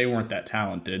hot, but they weren't that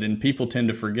talented. And people tend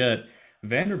to forget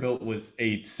Vanderbilt was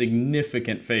a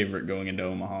significant favorite going into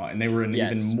Omaha, and they were an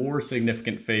even more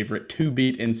significant favorite to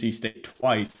beat NC State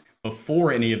twice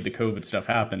before any of the COVID stuff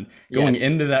happened. Going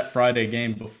into that Friday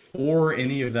game, before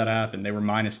any of that happened, they were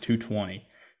minus 220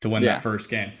 to win that first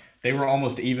game. They were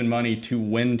almost even money to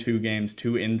win 2 games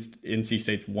to NC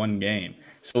State's 1 game.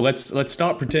 So let's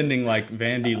stop pretending like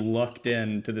Vandy lucked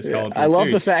into this college. I love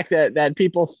the fact that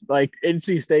people like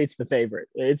NC State's the favorite.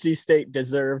 NC State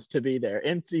deserves to be there.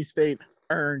 NC State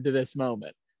earned this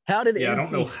moment. How did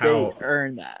NC State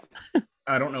earn that?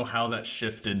 I don't know how that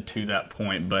shifted to that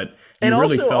point, but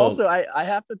also I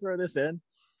have to throw this in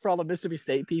for all the Mississippi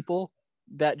State people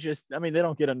that they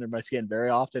don't get under my skin very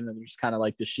often, and they're just kind of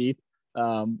like the sheep,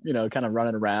 kind of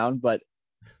running around. But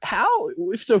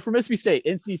so for Mississippi State,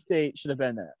 NC State should have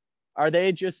been there. Are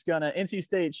they just NC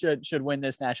State should win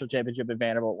this national championship if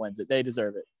Vanderbilt wins it? They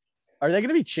deserve it. Are they going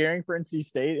to be cheering for NC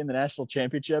State in the national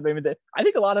championship? I mean, I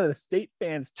think a lot of the state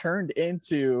fans turned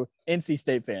into NC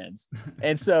State fans.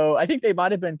 And so I think they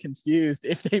might have been confused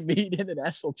if they meet in the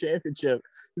national championship.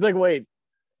 It's like, wait,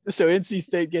 so NC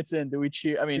State gets in. Do we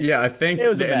cheer? I mean, I think,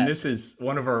 and this is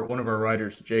one of our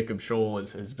writers, Jacob Scholl,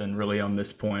 has been really on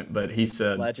this point. But he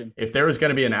said, Legend. If there was going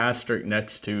to be an asterisk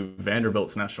next to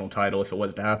Vanderbilt's national title, if it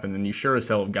was to happen, then you sure as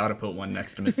hell have got to put one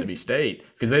next to Mississippi State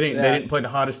because they didn't play the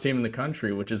hottest team in the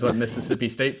country, which is what Mississippi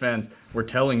State fans were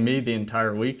telling me the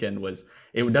entire weekend was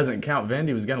it doesn't count.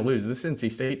 Vandy was going to lose. This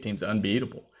NC State team's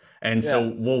unbeatable. And so,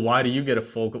 why do you get a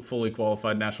fully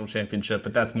qualified national championship?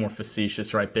 But that's more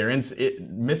facetious right there.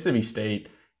 Mississippi State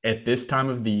at this time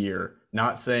of the year,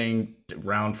 not saying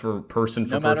round for person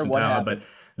for person talent, but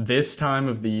this time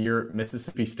of the year,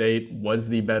 Mississippi State was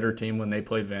the better team when they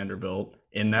played Vanderbilt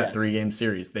in that 3-game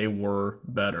series. They were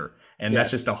better. And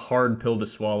that's just a hard pill to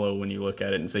swallow when you look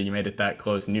at it and say you made it that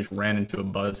close and you just ran into a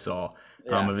buzzsaw.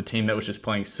 Of a team that was just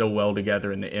playing so well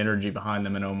together, and the energy behind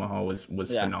them in Omaha was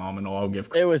phenomenal. I'll give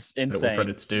it was insane.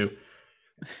 Credit's due.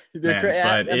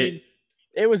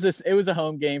 It was a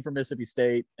home game for Mississippi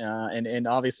State, and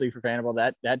obviously for Vanderbilt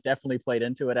that definitely played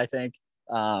into it, I think.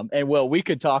 And we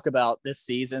could talk about this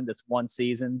one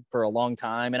season for a long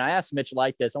time. And I asked Mitch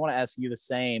Light this. I want to ask you the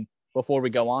same before we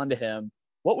go on to him.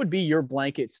 What would be your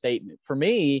blanket statement for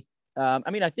me? I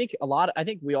think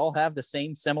we all have the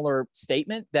similar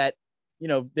statement that.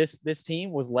 This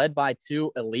team was led by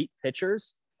 2 elite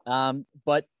pitchers,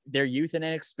 but their youth and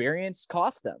inexperience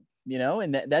cost them,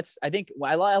 and that's, I think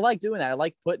I like doing that. I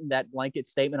like putting that blanket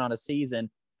statement on a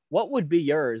season. What would be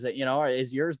yours?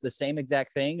 Is yours the same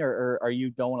exact thing or are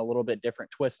you going a little bit different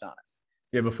twist on it?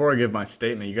 Yeah, before I give my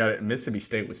statement, Mississippi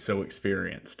State was so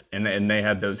experienced, and they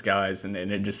had those guys, and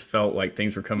it just felt like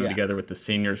things were coming together with the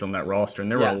seniors on that roster,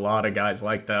 and there were a lot of guys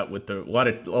like that with a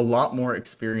lot more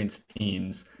experienced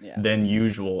teams than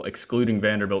usual, excluding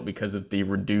Vanderbilt because of the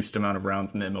reduced amount of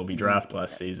rounds in the MLB draft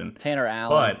last season. Tanner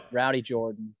Allen, Rowdy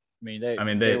Jordan. They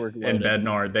were loaded. And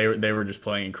Bednar, they were just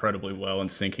playing incredibly well and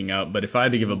syncing up. But if I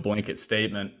had to give a blanket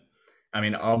statement,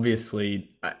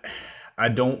 obviously. I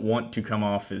don't want to come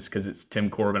off as because it's Tim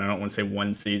Corbin. I don't want to say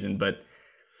one season, but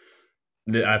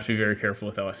I have to be very careful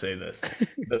with how I say this.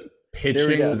 The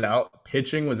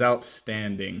pitching was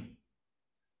outstanding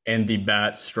and the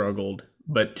bat struggled,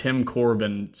 but Tim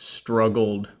Corbin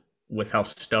struggled with how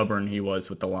stubborn he was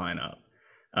with the lineup.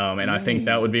 And I think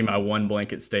that would be my one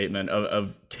blanket statement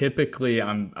of typically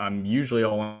I'm usually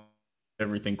all on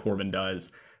everything Corbin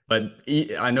does. But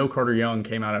I know Carter Young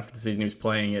came out after the season. He was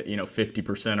playing at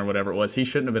 50% or whatever it was. He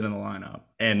shouldn't have been in the lineup.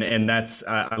 And that's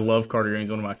I love Carter Young. He's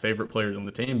one of my favorite players on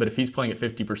the team. But if he's playing at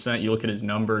 50%, you look at his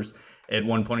numbers. At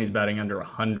one point, he's batting under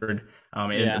 100.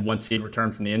 And once he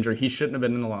returned from the injury, he shouldn't have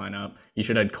been in the lineup. You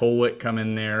should have had Colwick come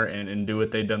in there and do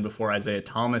what they'd done before. Isaiah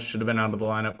Thomas should have been out of the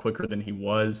lineup quicker than he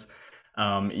was.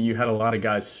 You had a lot of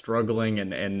guys struggling,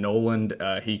 and Noland,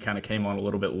 he kind of came on a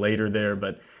little bit later there,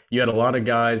 but you had a lot of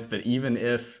guys that even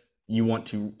if you want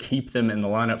to keep them in the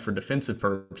lineup for defensive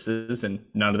purposes, and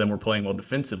none of them were playing well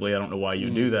defensively, I don't know why you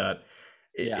do that.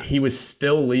 He was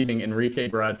still leaving Enrique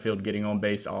Bradfield getting on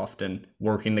base often,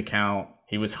 working the count.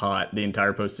 He was hot the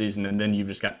entire postseason, and then you've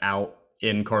just got out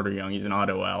in Carter Young. He's an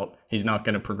auto out. He's not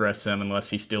going to progress him unless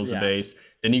he steals a base.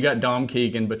 Then you got Dom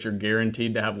Keegan, but you're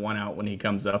guaranteed to have one out when he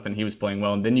comes up, and he was playing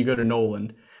well. And then you go to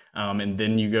Noland, and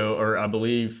then you go, or I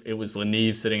believe it was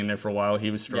Leneve sitting in there for a while.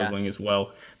 He was struggling as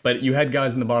well. But you had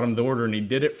guys in the bottom of the order, and he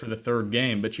did it for the third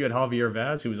game. But you had Javier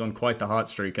Vaz, who was on quite the hot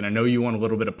streak. And I know you want a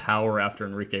little bit of power after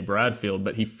Enrique Bradfield,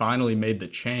 but he finally made the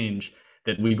change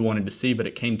that we'd wanted to see, but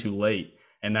it came too late.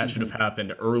 And that should have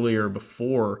happened earlier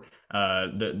before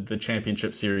the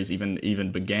championship series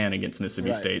even began against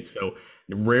Mississippi State. So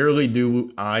rarely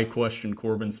do I question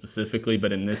Corbin specifically,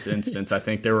 but in this instance, I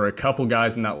think there were a couple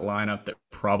guys in that lineup that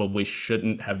probably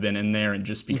shouldn't have been in there. And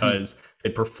just because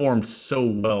they performed so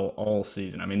well all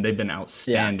season, I mean, they've been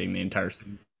outstanding the entire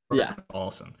season.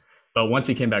 Awesome. But once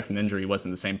he came back from the injury, he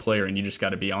wasn't the same player. And you just got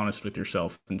to be honest with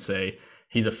yourself and say,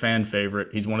 he's a fan favorite.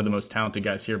 He's one of the most talented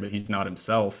guys here, but he's not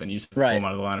himself. And you just pull him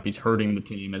out of the lineup. He's hurting the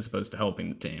team as opposed to helping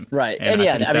the team. Right. And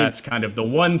I think that's kind of the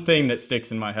one thing that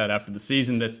sticks in my head after the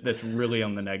season that's really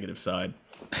on the negative side.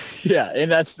 Yeah. And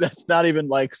that's not even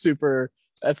like super,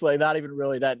 that's like not even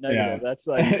really that negative. That's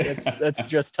like, that's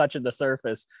just touching the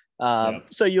surface.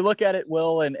 So you look at it,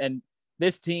 Will, and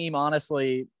this team,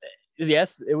 honestly,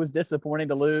 yes, it was disappointing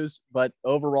to lose, but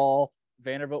overall,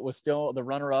 Vanderbilt was still the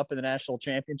runner-up in the national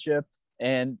championship.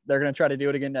 And they're going to try to do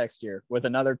it again next year with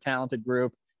another talented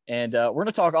group. And we're going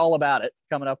to talk all about it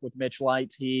coming up with Mitch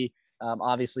Light. He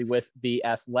obviously with The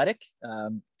Athletic,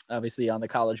 obviously on the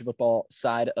college football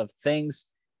side of things.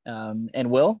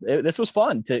 And Will, this was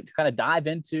fun to kind of dive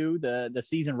into the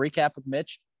season recap with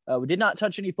Mitch. We did not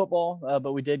touch any football,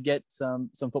 but we did get some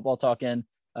football talk in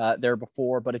there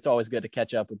before. But it's always good to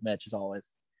catch up with Mitch, as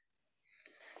always.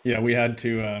 Yeah, we had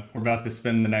to, we're about to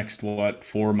spend the next,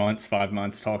 5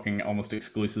 months talking almost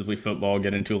exclusively football,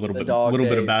 get into a little bit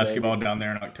of basketball down there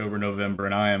in October, November.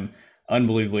 And I am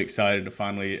unbelievably excited to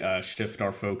finally shift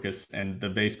our focus. And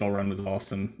the baseball run was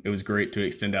awesome. It was great to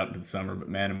extend out into the summer, but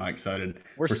man, am I excited.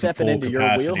 We're stepping into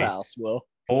your wheelhouse, Will.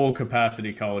 Full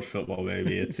capacity college football,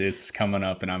 baby. It's coming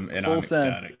up and I'm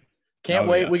ecstatic. Can't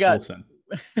wait. We got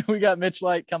Mitch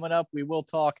Light coming up. We will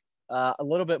talk a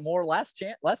little bit more last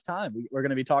time. We're going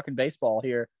to be talking baseball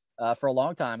here for a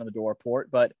long time on the Door Report,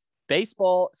 but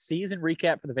baseball season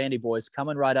recap for the VandyBoys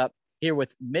coming right up here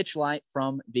with Mitch Light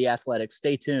from The Athletic.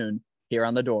 Stay tuned here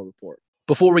on the Door Report.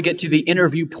 Before we get to the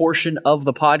interview portion of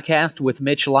the podcast with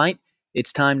Mitch Light,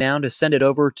 it's time now to send it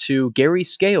over to Gary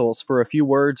Scales for a few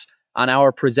words on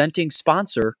our presenting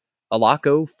sponsor,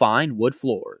 Alaco Fine Wood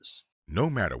Floors. No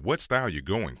matter what style you're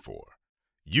going for,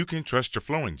 you can trust your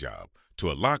flooring job to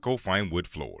Alaco Fine Wood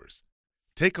Floors.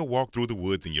 Take a walk through the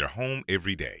woods in your home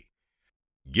every day.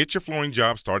 Get your flooring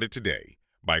job started today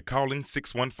by calling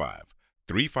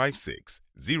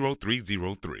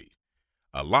 615-356-0303.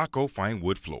 Alaco Fine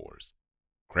Wood Floors.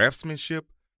 Craftsmanship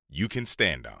you can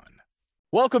stand on.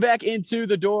 Welcome back into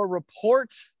the Door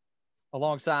Report.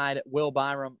 Alongside Will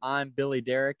Byram, I'm Billy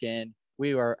Derrick, and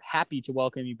we are happy to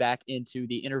welcome you back into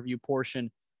the interview portion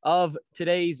of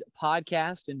today's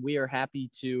podcast. And we are happy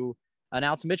to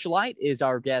announce Mitch Light is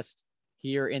our guest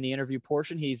here in the interview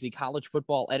portion. He's the college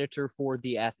football editor for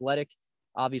The Athletic.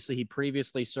 Obviously, he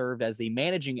previously served as the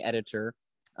managing editor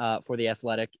for The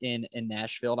Athletic in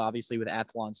Nashville, obviously with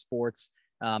Athlon Sports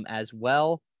as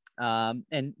well.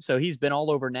 And so he's been all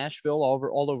over Nashville,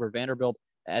 all over Vanderbilt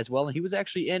as well. And he was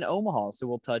actually in Omaha, so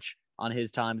we'll touch on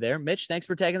his time there. Mitch, thanks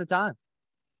for taking the time.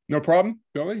 No problem,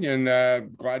 Billy,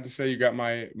 and glad to say you got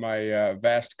my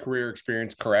vast career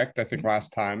experience correct. I think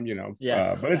last time,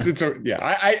 yes, but I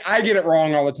get it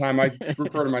wrong all the time. I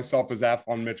refer to myself as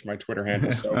Athlon Mitch, my Twitter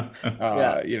handle. So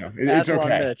it's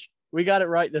okay. Mitch. We got it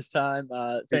right this time.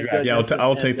 Exactly. Yeah,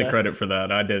 I'll take the credit for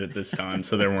that. I did it this time,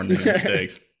 so there weren't any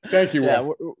mistakes. Thank you, Will.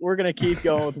 Yeah, we're gonna keep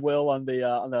going with Will on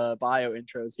the bio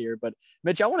intros here, but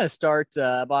Mitch, I want to start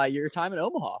by your time in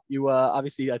Omaha. You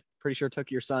obviously, I'm pretty sure,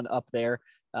 took your son up there.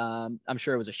 I'm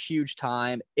sure it was a huge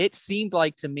time. It seemed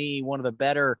like to me one of the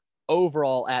better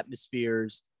overall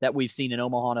atmospheres that we've seen in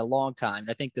Omaha in a long time. And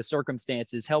I think the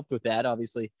circumstances helped with that.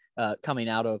 Obviously, coming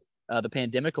out of the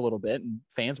pandemic a little bit, and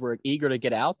fans were eager to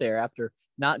get out there after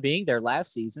not being there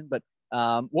last season, but.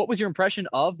 What was your impression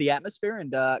of the atmosphere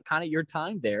and kind of your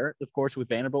time there, of course, with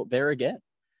Vanderbilt there again?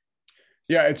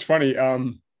 Yeah, it's funny.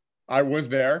 I was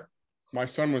there. My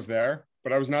son was there,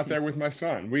 but I was not there with my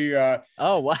son.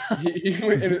 Oh, wow.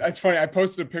 It's funny. I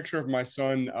posted a picture of my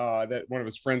son that one of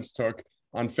his friends took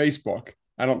on Facebook.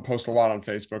 I don't post a lot on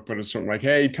Facebook, but it's something like,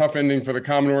 hey, tough ending for the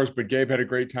Commodores, but Gabe had a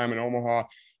great time in Omaha.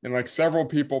 And like several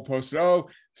people posted, oh,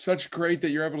 such great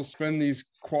that you're able to spend these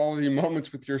quality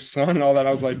moments with your son and all that.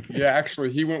 I was like, yeah,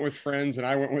 actually, he went with friends and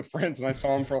I went with friends and I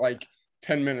saw him for like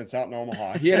 10 minutes out in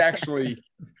Omaha. He had actually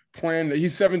planned,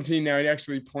 he's 17 now. He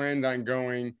actually planned on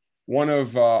going. One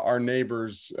of our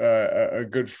neighbors, a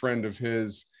good friend of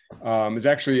his, is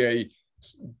actually a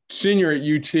senior at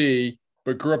UT,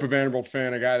 but grew up a Vanderbilt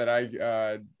fan, a guy that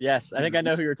I yes, I think I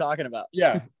know who you're talking about.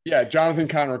 Yeah, Jonathan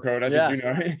Connercoat. I think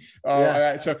you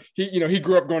know. So he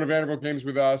grew up going to Vanderbilt games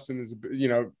with us, and is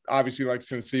obviously likes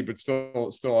Tennessee, but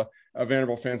still a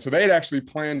Vanderbilt fan. So they had actually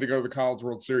planned to go to the College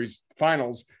World Series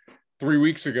finals 3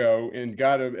 weeks ago and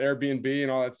got an Airbnb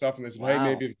and all that stuff. And they said, hey,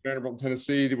 maybe it's Vanderbilt,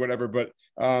 Tennessee, whatever. But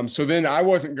so then I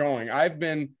wasn't going. I've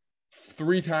been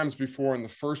 3 times before in the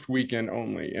first weekend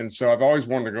only. And so I've always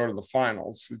wanted to go to the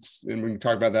finals. And we can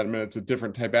talk about that in a minute. It's a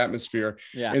different type of atmosphere.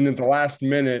 Yeah. And then the last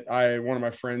minute, one of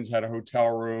my friends had a hotel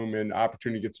room and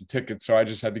opportunity to get some tickets. So I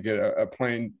just had to get a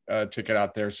plane ticket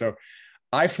out there. So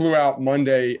I flew out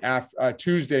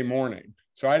Tuesday morning.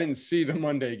 So I didn't see the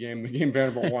Monday game, the game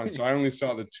Vanderbilt won. So I only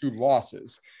saw the 2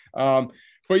 losses.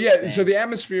 But yeah, so the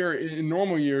atmosphere in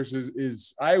normal years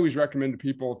is I always recommend to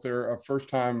people, if they're a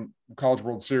first-time College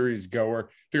World Series goer,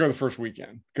 to go the first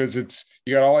weekend, because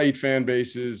you got all 8 fan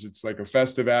bases. It's like a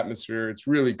festive atmosphere. It's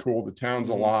really cool. The town's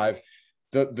alive.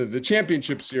 The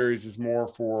championship series is more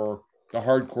for the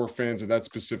hardcore fans of that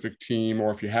specific team,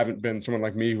 or if you haven't been, someone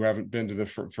like me who haven't been to the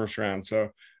first round, so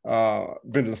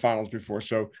been to the finals before.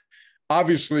 So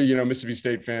obviously, Mississippi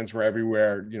State fans were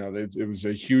everywhere. It was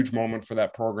a huge moment for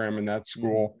that program and that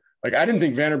school. Like, I didn't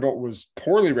think Vanderbilt was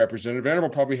poorly represented.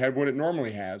 Vanderbilt probably had what it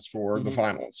normally has for the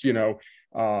finals,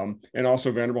 and also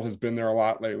Vanderbilt has been there a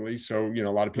lot lately. So, a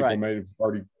lot of people may have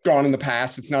already gone in the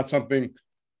past. It's not something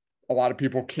a lot of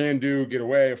people can do,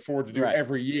 afford to do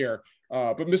every year.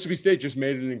 But Mississippi State just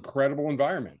made an incredible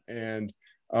environment. And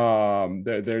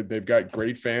they've got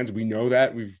great fans. We know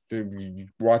that. We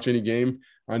watch any game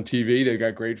on TV, they've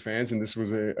got great fans, and this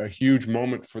was a huge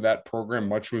moment for that program.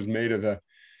 Much was made of the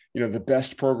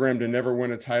best program to never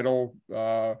win a title,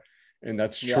 and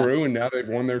that's true. And now they've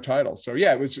won their title. So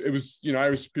yeah, it was I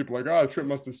was people like, oh, the trip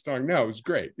must have stung. No, it was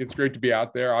great. It's great to be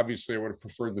out there. Obviously, I would have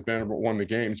preferred that Vanderbilt won the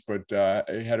games, but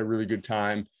I had a really good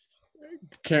time.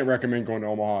 Can't recommend going to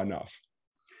Omaha enough.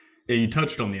 Yeah, you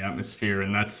touched on the atmosphere,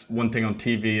 and that's one thing on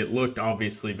TV. It looked,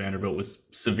 obviously, Vanderbilt was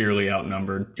severely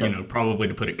outnumbered, probably,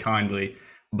 to put it kindly.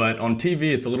 But on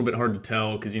TV, it's a little bit hard to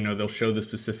tell because, they'll show the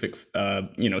specific,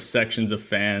 sections of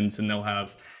fans, and they'll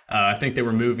have, I think they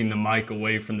were moving the mic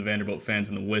away from the Vanderbilt fans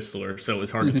and the whistler. So it was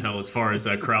hard to tell as far as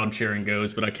crowd cheering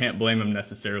goes, but I can't blame them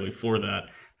necessarily for that.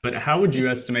 But how would you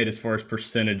estimate, as far as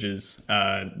percentages,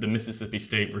 the Mississippi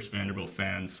State versus Vanderbilt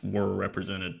fans were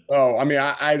represented? Oh, I mean,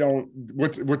 I don't.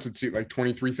 What's it seat, like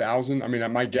 23,000? I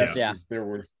mean, my guess is there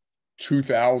were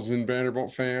 2,000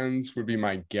 Vanderbilt fans would be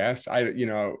my guess.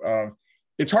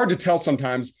 It's hard to tell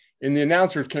sometimes, and the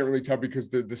announcers can't really tell because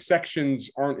the sections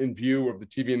aren't in view of the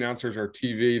TV announcers or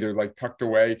TV. They're like tucked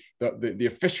away. The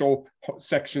official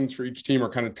sections for each team are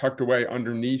kind of tucked away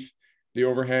underneath the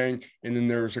overhang, and then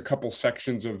there's a couple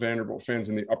sections of Vanderbilt fans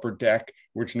in the upper deck,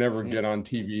 which never get on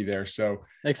TV there. So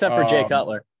except for Jay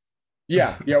Cutler.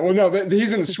 Yeah. Well, no,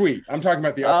 he's in the suite. I'm talking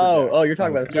about the upper deck. Oh, you're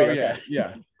talking about the suite. Okay.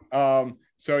 Yeah.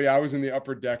 So I was in the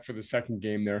upper deck for the second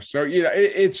game there. So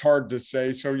it's hard to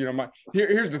say. So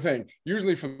here's the thing.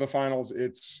 Usually for the finals,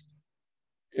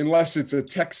 unless it's a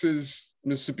Texas,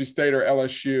 Mississippi State, or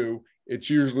LSU, it's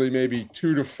usually maybe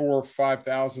 2,000 to 4,000,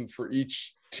 5,000 for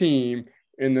each team.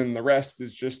 And then the rest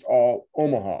is just all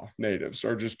Omaha natives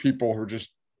or just people who are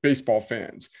just baseball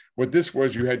fans. What this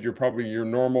was, you had probably your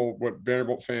normal, what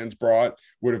Vanderbilt fans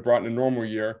would have brought in a normal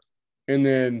year. And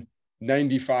then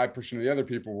 95% of the other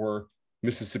people were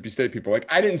Mississippi State people. Like,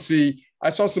 I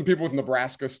saw some people with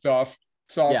Nebraska stuff,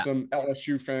 some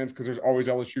LSU fans, because there's always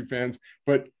LSU fans,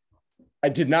 but I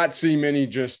did not see many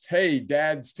just, hey,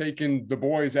 dad's taking the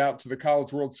boys out to the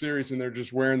College World Series and they're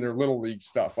just wearing their little league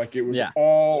stuff. Like it was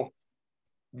all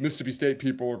Mississippi State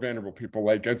people or Vanderbilt people.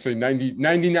 Like I'd say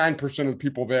 99% of the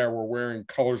people there were wearing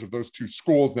colors of those two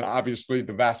schools. And obviously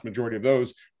the vast majority of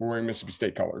those were wearing Mississippi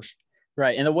State colors.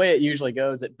 Right. And the way it usually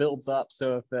goes, it builds up.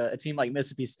 So if a team like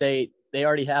Mississippi State, they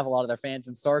already have a lot of their fans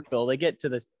in Starkville, they get to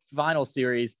the final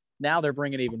series. Now they're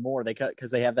bringing even more. They cut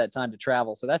because they have that time to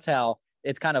travel. So that's how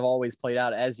it's kind of always played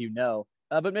out, as you know.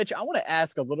 But Mitch, I want to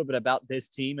ask a little bit about this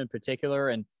team in particular.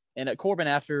 And Corbin,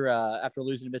 after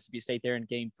losing to Mississippi State there in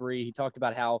Game 3, he talked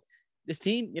about how this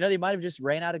team, they might have just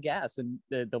ran out of gas, and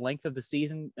the length of the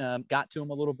season got to them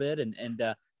a little bit, and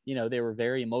they were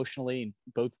very emotionally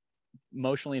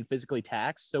and physically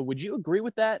taxed. So would you agree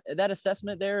with that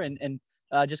assessment there, and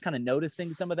just kind of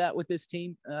noticing some of that with this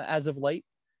team as of late?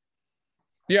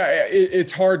 Yeah,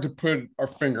 it's hard to put our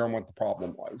finger on what the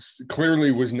problem was. It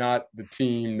clearly was not the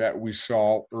team that we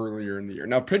saw earlier in the year.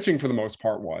 Now, pitching for the most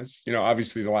part was,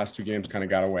 obviously the last two games kind of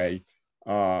got away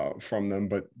from them,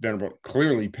 but Vanderbilt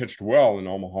clearly pitched well in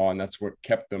Omaha, and that's what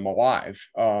kept them alive.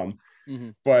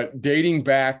 But dating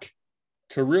back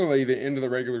to really the end of the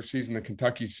regular season, the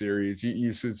Kentucky series,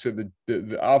 you said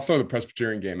I'll throw the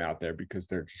Presbyterian game out there because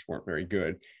they just weren't very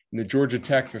good. And the Georgia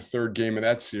Tech, the third game of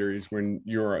that series, when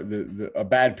a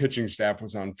bad pitching staff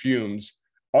was on fumes.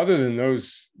 Other than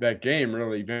that game,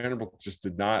 really, Vanderbilt just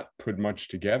did not put much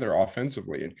together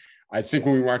offensively. And I think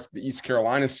when we watched the East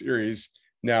Carolina series,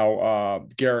 now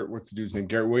Garrett, what's the dude's name?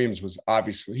 Garrett Williams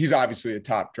he's obviously a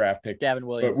top draft pick. Gavin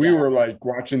Williams. But we were like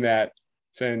watching that,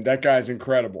 saying that guy's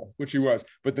incredible, which he was.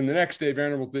 But then the next day,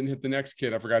 Vanderbilt didn't hit the next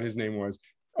kid. I forgot his name was.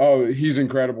 Oh, he's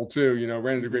incredible too.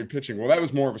 Ran into great pitching. Well, that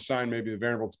was more of a sign maybe the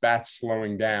Vanderbilt's bats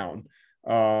slowing down,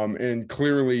 and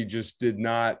clearly just did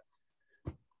not,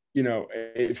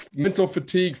 mental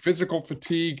fatigue, physical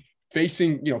fatigue,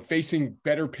 facing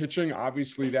better pitching.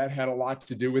 Obviously, that had a lot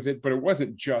to do with it, but it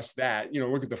wasn't just that.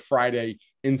 Look at the Friday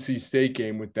NC State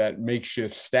game with that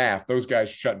makeshift staff. Those guys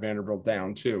shut Vanderbilt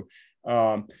down too.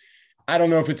 I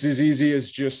don't know if it's as easy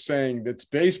as just saying that's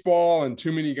baseball and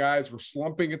too many guys were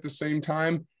slumping at the same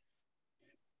time.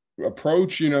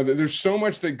 Approach, there's so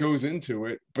much that goes into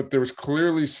it, but there was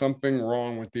clearly something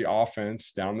wrong with the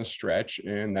offense down the stretch,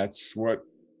 and that's what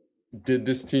did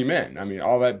this team in. I mean,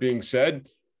 all that being said,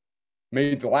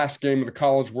 made the last game of the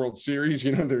College World Series.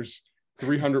 There's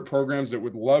 300 programs that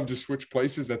would love to switch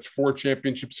places. That's 4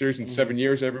 championship series in 7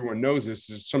 years. Everyone knows this.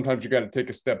 Sometimes you got to take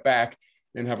a step back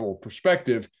and have a little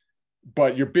perspective.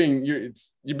 But you're being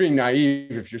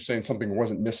naive if you're saying something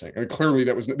wasn't missing. I mean, clearly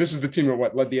this is the team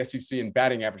that led the SEC in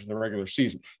batting average in the regular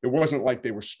season. It wasn't like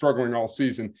they were struggling all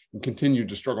season and continued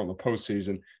to struggle in the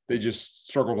postseason. They just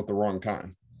struggled at the wrong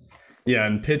time. Yeah,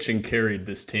 and pitching carried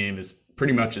this team as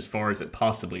pretty much as far as it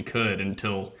possibly could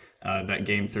until that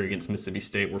Game 3 against Mississippi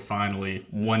State, where finally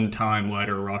one time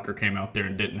Leiter Rocker came out there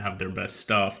and didn't have their best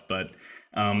stuff, but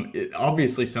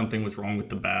obviously something was wrong with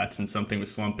the bats and something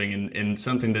was slumping, and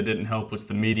something that didn't help was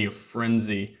the media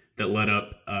frenzy that led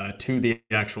up to the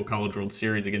actual College World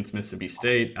Series against Mississippi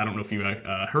State. I don't know if you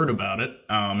heard about it.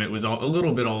 It was a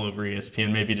little bit all over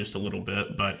ESPN, maybe just a little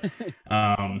bit, but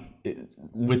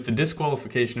with the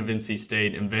disqualification of NC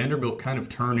State and Vanderbilt kind of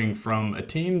turning from a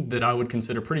team that I would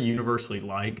consider pretty universally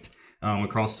liked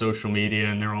across social media,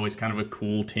 and they're always kind of a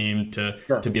cool team to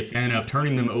be a fan of,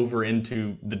 turning them over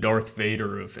into the Darth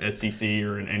Vader of SEC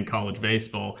and college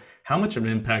baseball. How much of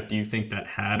an impact do you think that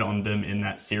had on them in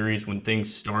that series when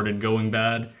things started going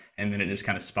bad and then it just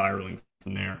kind of spiraling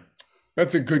from there?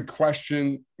 That's a good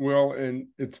question, Will, and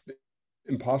it's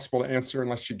impossible to answer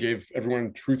unless you gave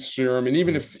everyone truth serum. And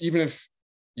even if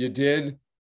you did,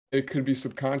 it could be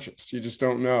subconscious. You just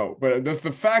don't know. But the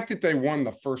fact that they won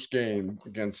the first game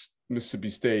against Mississippi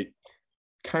State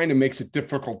kind of makes it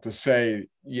difficult to say,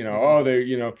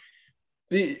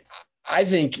 I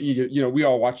think, we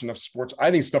all watch enough sports.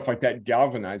 I think stuff like that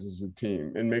galvanizes the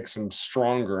team and makes them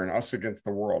stronger, and us against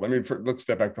the world. I mean, let's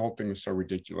step back. The whole thing was so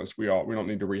ridiculous. We don't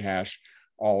need to rehash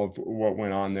all of what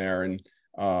went on there. And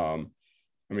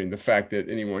the fact that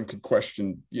anyone could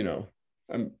question,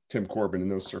 I'm Tim Corbin in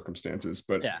those circumstances,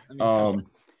 but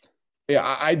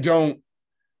I don't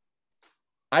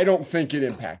think it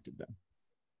impacted them.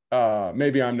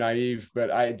 Maybe I'm naive,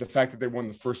 but the fact that they won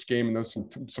the first game and those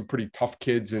some pretty tough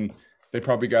kids, and they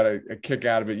probably got a kick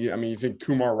out of it. You think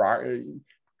Kumar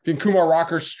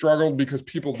Rocker struggled because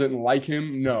people didn't like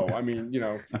him? No,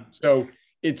 so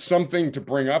it's something to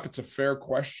bring up. It's a fair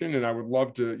question, and I would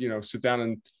love to sit down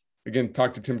and again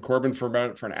talk to Tim Corbin for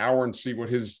an hour and see what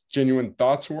his genuine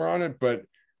thoughts were on it. But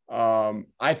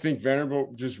I think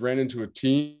Vanderbilt just ran into a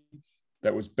team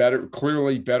that was better,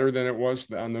 clearly better than it was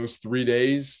on those 3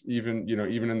 days, even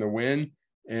in the win,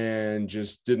 and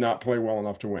just did not play well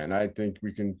enough to win. I think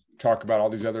we can talk about all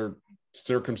these other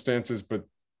circumstances, but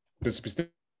Mississippi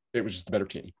State was just a better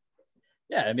team.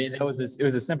 Yeah, I mean, it was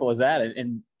as simple as that.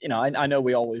 And I know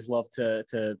we always love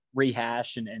to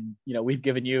rehash, and we've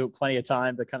given you plenty of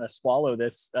time to kind of swallow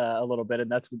this a little bit, and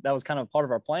that was kind of part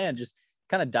of our plan. Just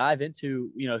kind of dive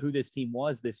into who this team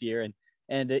was this year,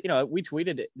 and we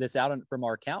tweeted this out from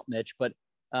our account, Mitch. But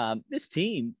this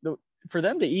team, for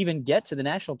them to even get to the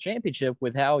national championship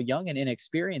with how young and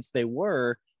inexperienced they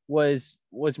were was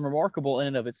remarkable in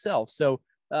and of itself. So.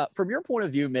 From your point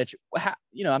of view, Mitch,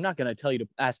 I'm not going to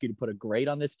ask you to put a grade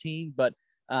on this team, but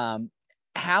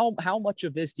how much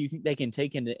of this do you think they can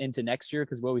take into next year?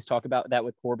 Because we always talk about that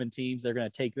with Corbin teams. They're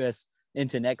going to take this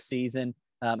into next season.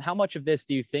 How much of this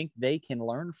do you think they can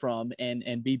learn from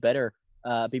and be better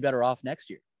off next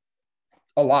year?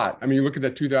 A lot. I mean, you look at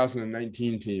that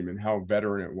 2019 team and how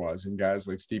veteran it was, and guys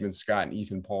like Steven Scott and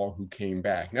Ethan Paul who came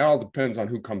back. Now it all depends on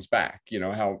who comes back.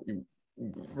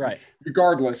 Right.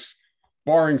 Regardless.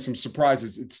 Barring some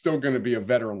surprises, it's still going to be a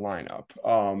veteran lineup.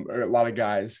 A lot of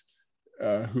guys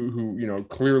who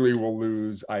clearly will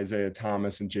lose Isaiah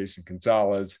Thomas and Jason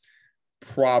Gonzalez,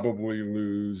 probably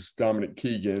lose Dominic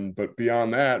Keegan, but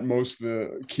beyond that, most of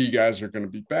the key guys are going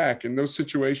to be back, and those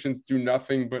situations do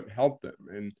nothing but help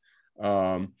them.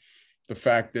 And the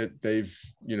fact that they've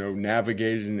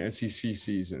navigated an SEC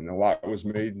season, a lot was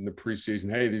made in the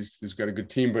preseason. Hey, these got a good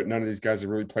team, but none of these guys have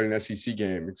really played an SEC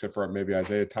game except for maybe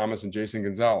Isaiah Thomas and Jason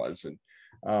Gonzalez.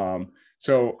 And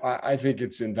so I think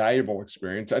it's invaluable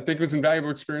experience. I think it was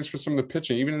invaluable experience for some of the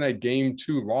pitching, even in that Game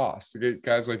 2 loss. To get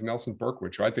guys like Nelson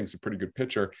Berkwich, who I think is a pretty good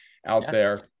pitcher out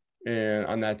there and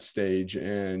on that stage.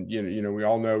 And we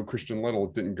all know Christian Little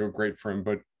didn't go great for him,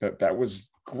 but that was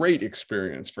great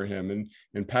experience for him.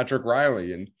 And Patrick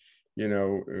Riley, and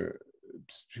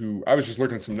who I was just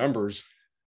looking at some numbers.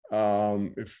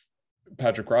 If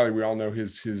Patrick Riley, we all know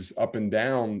his up and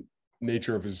down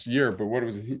nature of his year, but what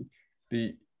was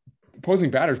the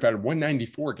opposing batters batted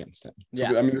 194 against him. So,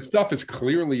 I mean, the stuff is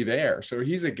clearly there. So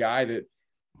he's a guy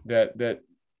that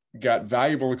got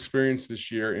valuable experience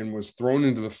this year and was thrown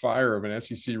into the fire of an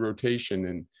SEC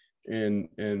rotation and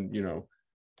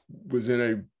was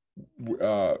in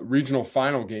a regional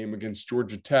final game against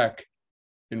Georgia Tech,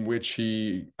 in which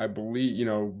he, I believe,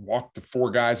 walked the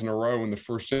 4 guys in a row in the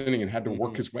first inning and had to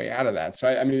work his way out of that. So,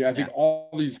 I think all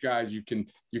these guys you can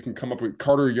come up with.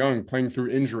 Carter Young playing through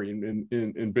injury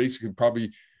and basically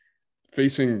probably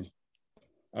facing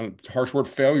a harsh word,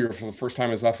 failure for the first time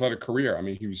in his athletic career. I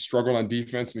mean, he was struggled on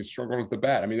defense and he struggled at the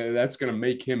bat. I mean, that's going to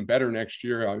make him better next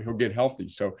year. He'll get healthy.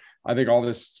 So I think all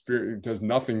this spirit does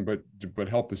nothing but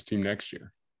help this team next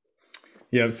year.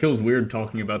 Yeah, it feels weird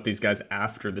talking about these guys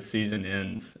after the season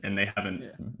ends and they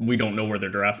haven't. We don't know where they're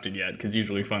drafted yet, because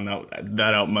usually we find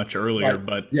that out much earlier.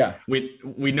 Right. But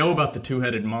we know about the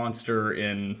two-headed monster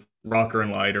in Rocker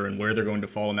and Leiter, and where they're going to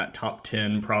fall in that top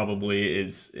 10 probably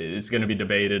is going to be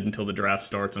debated until the draft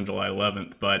starts on July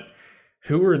 11th. But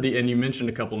who are and you mentioned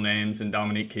a couple names, and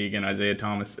Dominique Keegan, Isaiah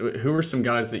Thomas, who are some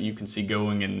guys that you can see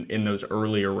going in those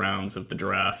earlier rounds of the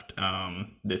draft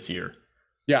this year?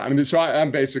 Yeah, I mean, so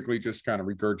I'm basically just kind of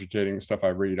regurgitating the stuff I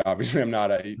read. Obviously, I'm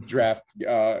not a draft.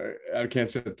 I can't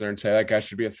sit there and say that guy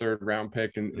should be a 3rd round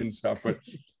pick and stuff. But,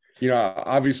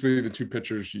 obviously the 2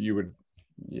 pitchers you would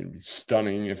be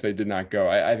stunning if they did not go.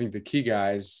 I think the key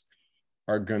guys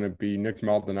are going to be Nick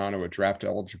Maldonado, a draft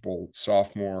eligible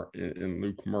sophomore, and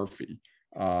Luke Murphy.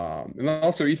 And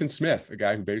also Ethan Smith, a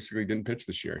guy who basically didn't pitch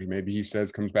this year. He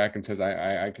says, comes back and says,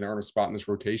 I can earn a spot in this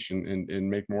rotation and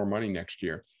make more money next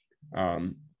year.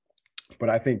 But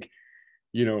I think,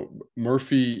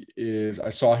 Murphy I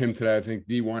saw him today. I think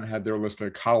D1 had their list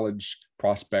of college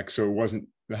prospects. So it wasn't,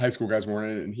 the high school guys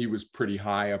weren't in it, and he was pretty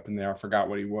high up in there. I forgot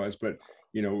what he was, but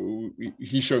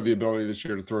he showed the ability this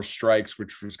year to throw strikes,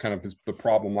 which was kind of the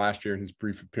problem last year in his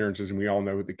brief appearances. And we all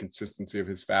know the consistency of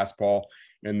his fastball.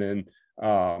 And then,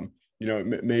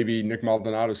 maybe Nick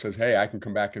Maldonado says, hey, I can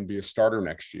come back and be a starter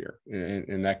next year,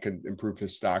 and that could improve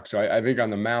his stock. So I think on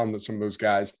the mound, that some of those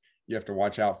guys you have to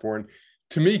watch out for. And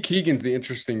to me, Keegan's the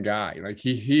interesting guy. Like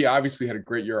he obviously had a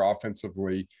great year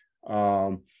offensively,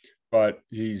 but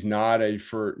he's not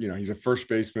he's a first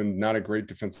baseman, not a great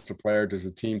defensive player. Does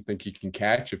the team think he can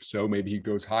catch? If so, maybe he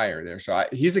goes higher there. So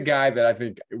he's a guy that I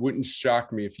think it wouldn't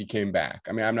shock me if he came back.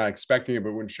 I mean, I'm not expecting it, but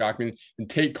it wouldn't shock me. And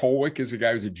Tate Kolwick is a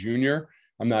guy who's a junior.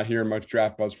 I'm not hearing much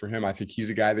draft buzz for him. I think he's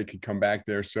a guy that could come back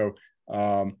there. So,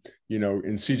 and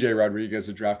CJ Rodriguez,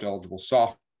 a draft eligible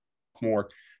sophomore, sophomore,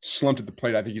 slumped at the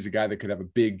plate. I think he's a guy that could have a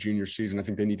big junior season. I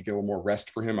think they need to get a little more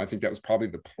rest for him. I think that was probably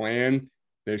the plan.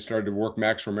 They started to work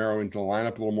Max Romero into the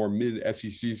lineup a little more mid-SEC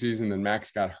season. Then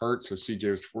Max got hurt, so CJ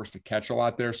was forced to catch a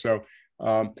lot there. So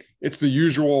it's the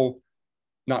usual,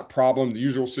 not problem, the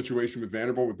usual situation with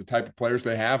Vanderbilt with the type of players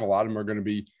they have. A lot of them are going to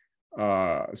be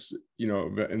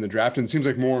in the draft. And it seems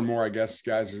like more and more, I guess,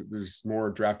 guys, there's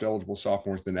more draft eligible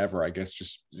sophomores than ever. I guess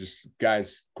just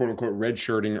guys, quote unquote,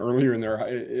 redshirting earlier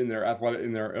in their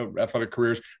athletic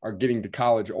careers are getting to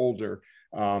college older.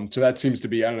 So that seems to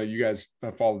be, I don't know, you guys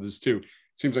have followed this too.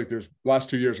 It seems like there's last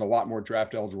 2 years, a lot more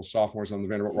draft eligible sophomores on the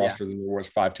Vanderbilt roster than there was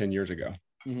 5-10 years ago.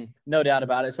 Mm-hmm. No doubt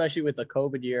about it, especially with the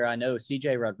COVID year. I know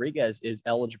CJ Rodriguez is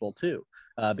eligible too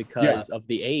because of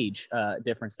the age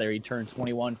difference there. He turned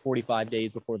 21 45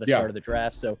 days before the start of the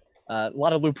draft. So a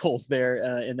lot of loopholes there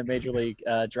in the major league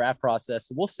draft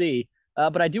process. We'll see.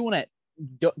 But I do want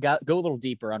to go a little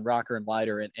deeper on Rocker and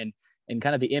Leiter and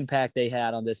kind of the impact they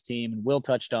had on this team. And Will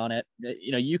touched on it.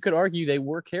 You know, you could argue they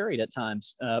were carried at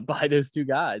times by those two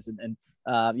guys. And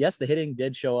yes, the hitting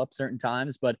did show up certain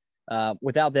times, but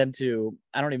without them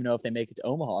I don't even know if they make it to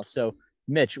Omaha. So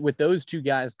Mitch, with those two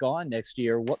guys gone next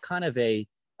year, what kind of a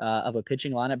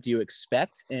pitching lineup do you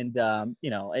expect? And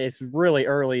it's really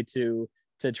early to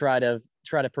try to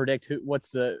predict who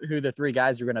the three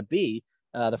guys are going to be,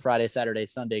 the Friday, Saturday,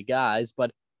 Sunday guys.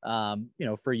 But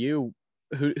for you,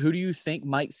 who do you think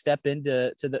might step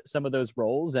into some of those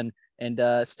roles and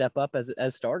step up as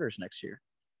starters next year?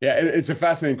 Yeah, it's a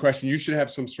fascinating question. You should have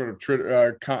some sort of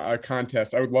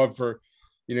contest. I would love for,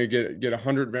 get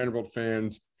 100 Vanderbilt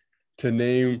fans to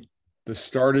name the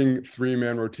starting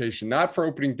 3-man rotation, not for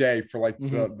opening day, for like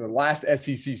the last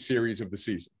SEC series of the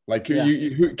season. Like,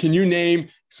 can you name,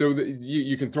 so that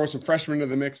you can throw some freshmen into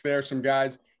the mix there, some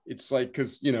guys. It's like,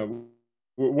 because,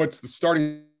 what's the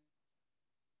starting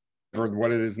for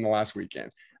what it is in the last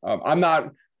weekend. I'm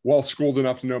not well schooled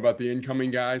enough to know about the incoming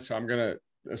guys, so I'm going to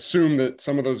assume that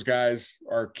some of those guys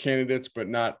are candidates, but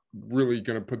not really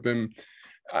going to put them.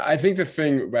 I think the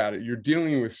thing about it, you're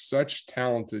dealing with such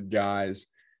talented guys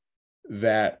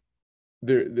that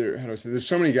there's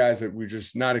so many guys that we're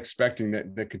just not expecting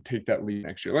that could take that lead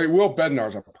next year. Like Will Bednar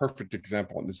is a perfect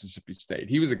example at Mississippi State.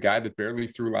 He was a guy that barely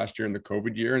threw last year in the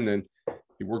COVID year, and then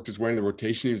he worked his way in the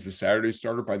rotation. He was the Saturday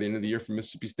starter by the end of the year for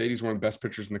Mississippi State. He's one of the best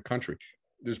pitchers in the country.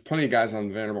 There's plenty of guys on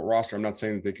the Vanderbilt roster. I'm not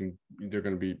saying that they're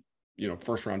going to be,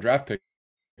 first round draft picks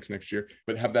next year,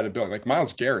 but have that ability. Like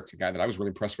Myles Garrett's a guy that I was really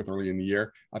impressed with early in the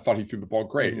year. I thought he threw the ball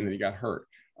great, and then he got hurt.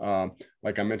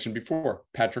 Like I mentioned before,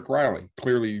 Patrick Riley,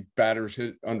 clearly batters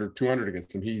hit under 200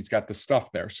 against him. He's got the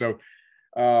stuff there. So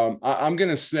I'm going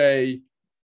to say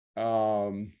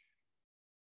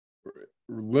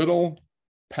Little,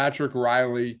 Patrick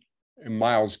Riley, and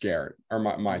Myles Garrett are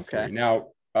my three. Now,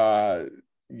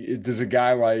 does a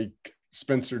guy like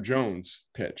Spencer Jones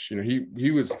pitch?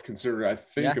 He was considered, I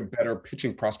think, a better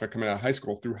pitching prospect coming out of high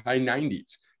school through high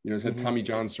 90s. He's had Tommy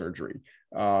John surgery.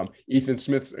 Ethan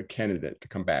Smith's a candidate to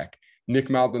come back. Nick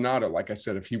Maldonado, like I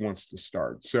said, if he wants to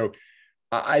start. So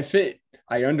I think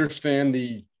I understand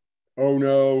oh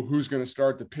no, who's going to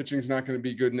start? The pitching's not going to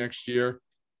be good next year.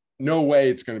 No way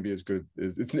it's going to be as good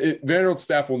as Vanderbilt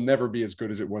staff will never be as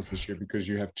good as it was this year because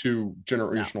you have two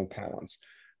generational talents.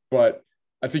 But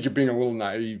I think you're being a little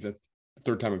naive. That's the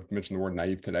third time I've mentioned the word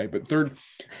naive today. But third,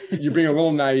 you're being a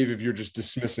little naive if you're just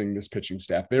dismissing this pitching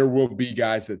staff. There will be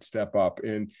guys that step up,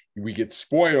 and we get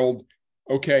spoiled.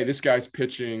 Okay, this guy's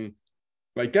pitching.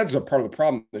 Like, that's a part of the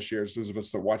problem this year. Is those of us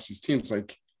that watch these teams, it's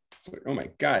like, oh my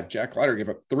God, Jack Leiter gave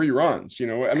up 3 runs.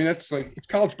 That's like, it's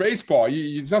college baseball.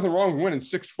 There's nothing wrong with winning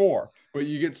 6-4, but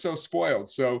you get so spoiled.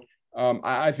 So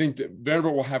I think that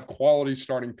Vanderbilt will have quality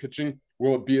starting pitching.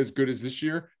 Will it be as good as this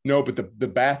year? No, but the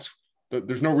bats,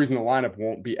 there's no reason the lineup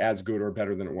won't be as good or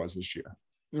better than it was this year.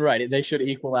 Right. They should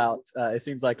equal out. It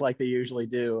seems like they usually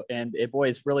do. And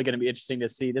it's really going to be interesting to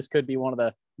see. This could be one of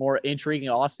the more intriguing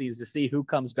off seasons to see who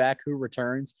comes back, who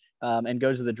returns, and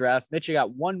goes to the draft. Mitch, you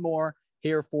got one more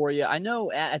here for you. I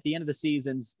know at the end of the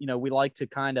seasons, we like to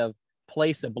kind of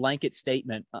place a blanket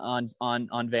statement on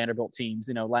Vanderbilt teams.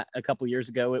 A couple of years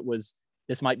ago, it was,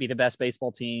 this might be the best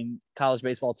college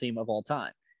baseball team of all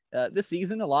time. This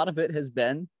season, a lot of it has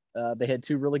been, they had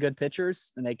 2 really good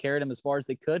pitchers and they carried them as far as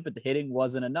they could, but the hitting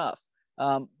wasn't enough.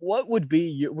 What would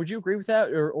be, would you agree with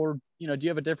that? Or do you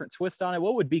have a different twist on it?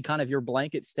 What would be kind of your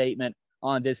blanket statement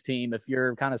on this team if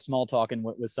you're kind of small talking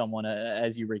with someone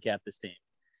as you recap this team?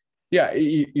 Yeah,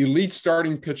 elite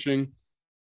starting pitching,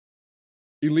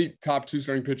 elite top 2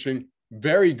 starting pitching,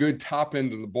 very good top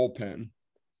end of the bullpen,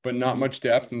 but not much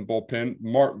depth in the bullpen,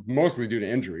 mostly due to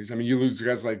injuries. I mean, you lose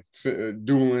guys like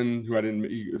Doolin, who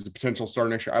is a potential starter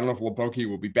next year. I don't know if Leboke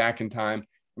will be back in time.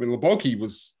 I mean,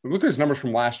 Leboke look at his numbers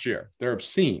from last year. They're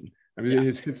obscene. I mean,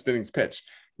 his hits, innings pitched.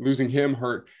 Losing him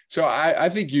hurt. So I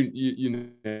think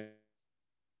you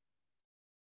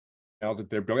nailed it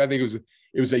there, Billy. I think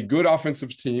it was a good offensive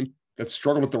team that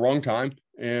struggled at the wrong time,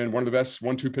 and one of the best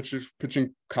 1-2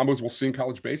 pitching combos we'll see in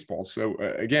college baseball. So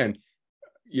again,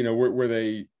 were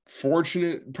they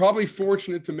probably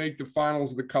fortunate to make the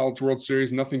finals of the College World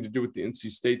Series? Nothing to do with the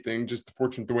NC State thing, just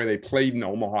fortunate the way they played in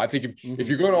Omaha. I think if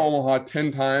you go to Omaha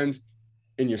 10 times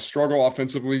and you struggle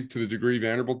offensively to the degree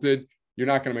Vanderbilt did, you're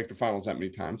not going to make the finals that many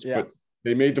times. Yeah. But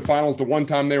they made the finals the one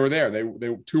time they were there.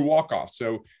 They 2 walk-offs.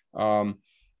 So,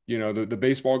 the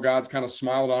baseball gods kind of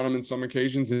smiled on them in some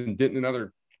occasions and didn't in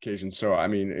other occasions. So, I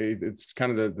mean, it's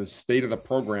kind of the state of the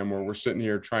program where we're sitting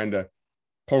here trying to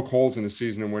poke holes in a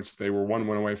season in which they were 1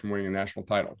 win away from winning a national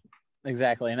title.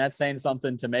 Exactly. And that's saying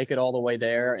something to make it all the way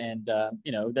there. And,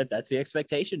 that's the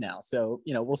expectation now. So,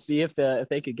 we'll see if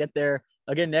they could get there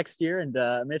again next year.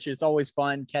 And Mitch, it's always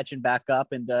fun catching back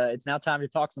up. And it's now time to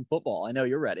talk some football. I know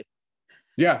you're ready.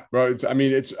 Yeah, bro. This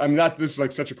is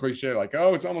like such a cliche, like,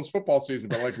 oh, it's almost football season,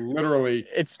 but like literally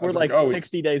we're like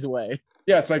 60 days away.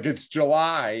 Yeah. It's like, it's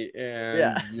July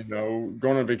and,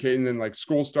 going on vacation, and then like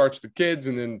school starts with the kids.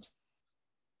 And then it's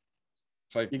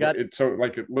like, it's so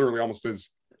like, it literally almost is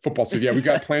football season. Yeah. We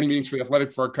got planning meetings for the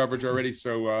Athletic for our coverage already.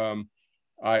 So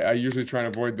I usually try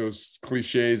and avoid those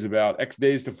cliches about X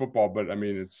days to football, but I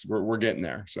mean, we're getting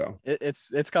there. So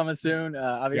it's coming soon.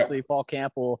 Obviously fall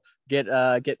camp will get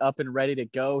up and ready to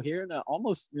go here in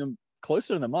almost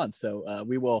closer to the month. So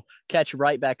we will catch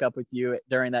right back up with you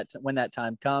during when that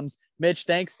time comes. Mitch,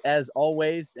 thanks as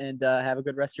always, and have a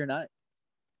good rest of your night.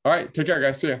 All right. Take care,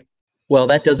 guys. See ya. Well,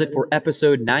 that does it for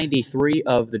episode 93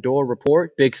 of The Door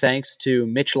Report. Big thanks to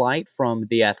Mitch Light from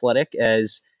The Athletic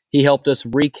as he helped us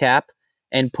recap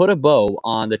and put a bow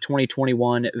on the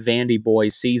 2021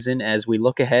 VandyBoys season as we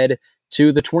look ahead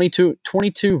to the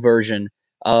 2022 version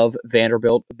of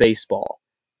Vanderbilt baseball.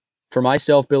 For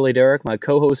myself, Billy Derrick, my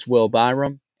co-host Will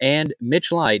Byram, and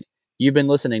Mitch Light, you've been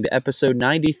listening to episode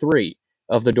 93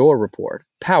 of The Door Report,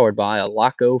 powered by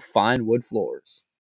Alaco Fine Wood Floors.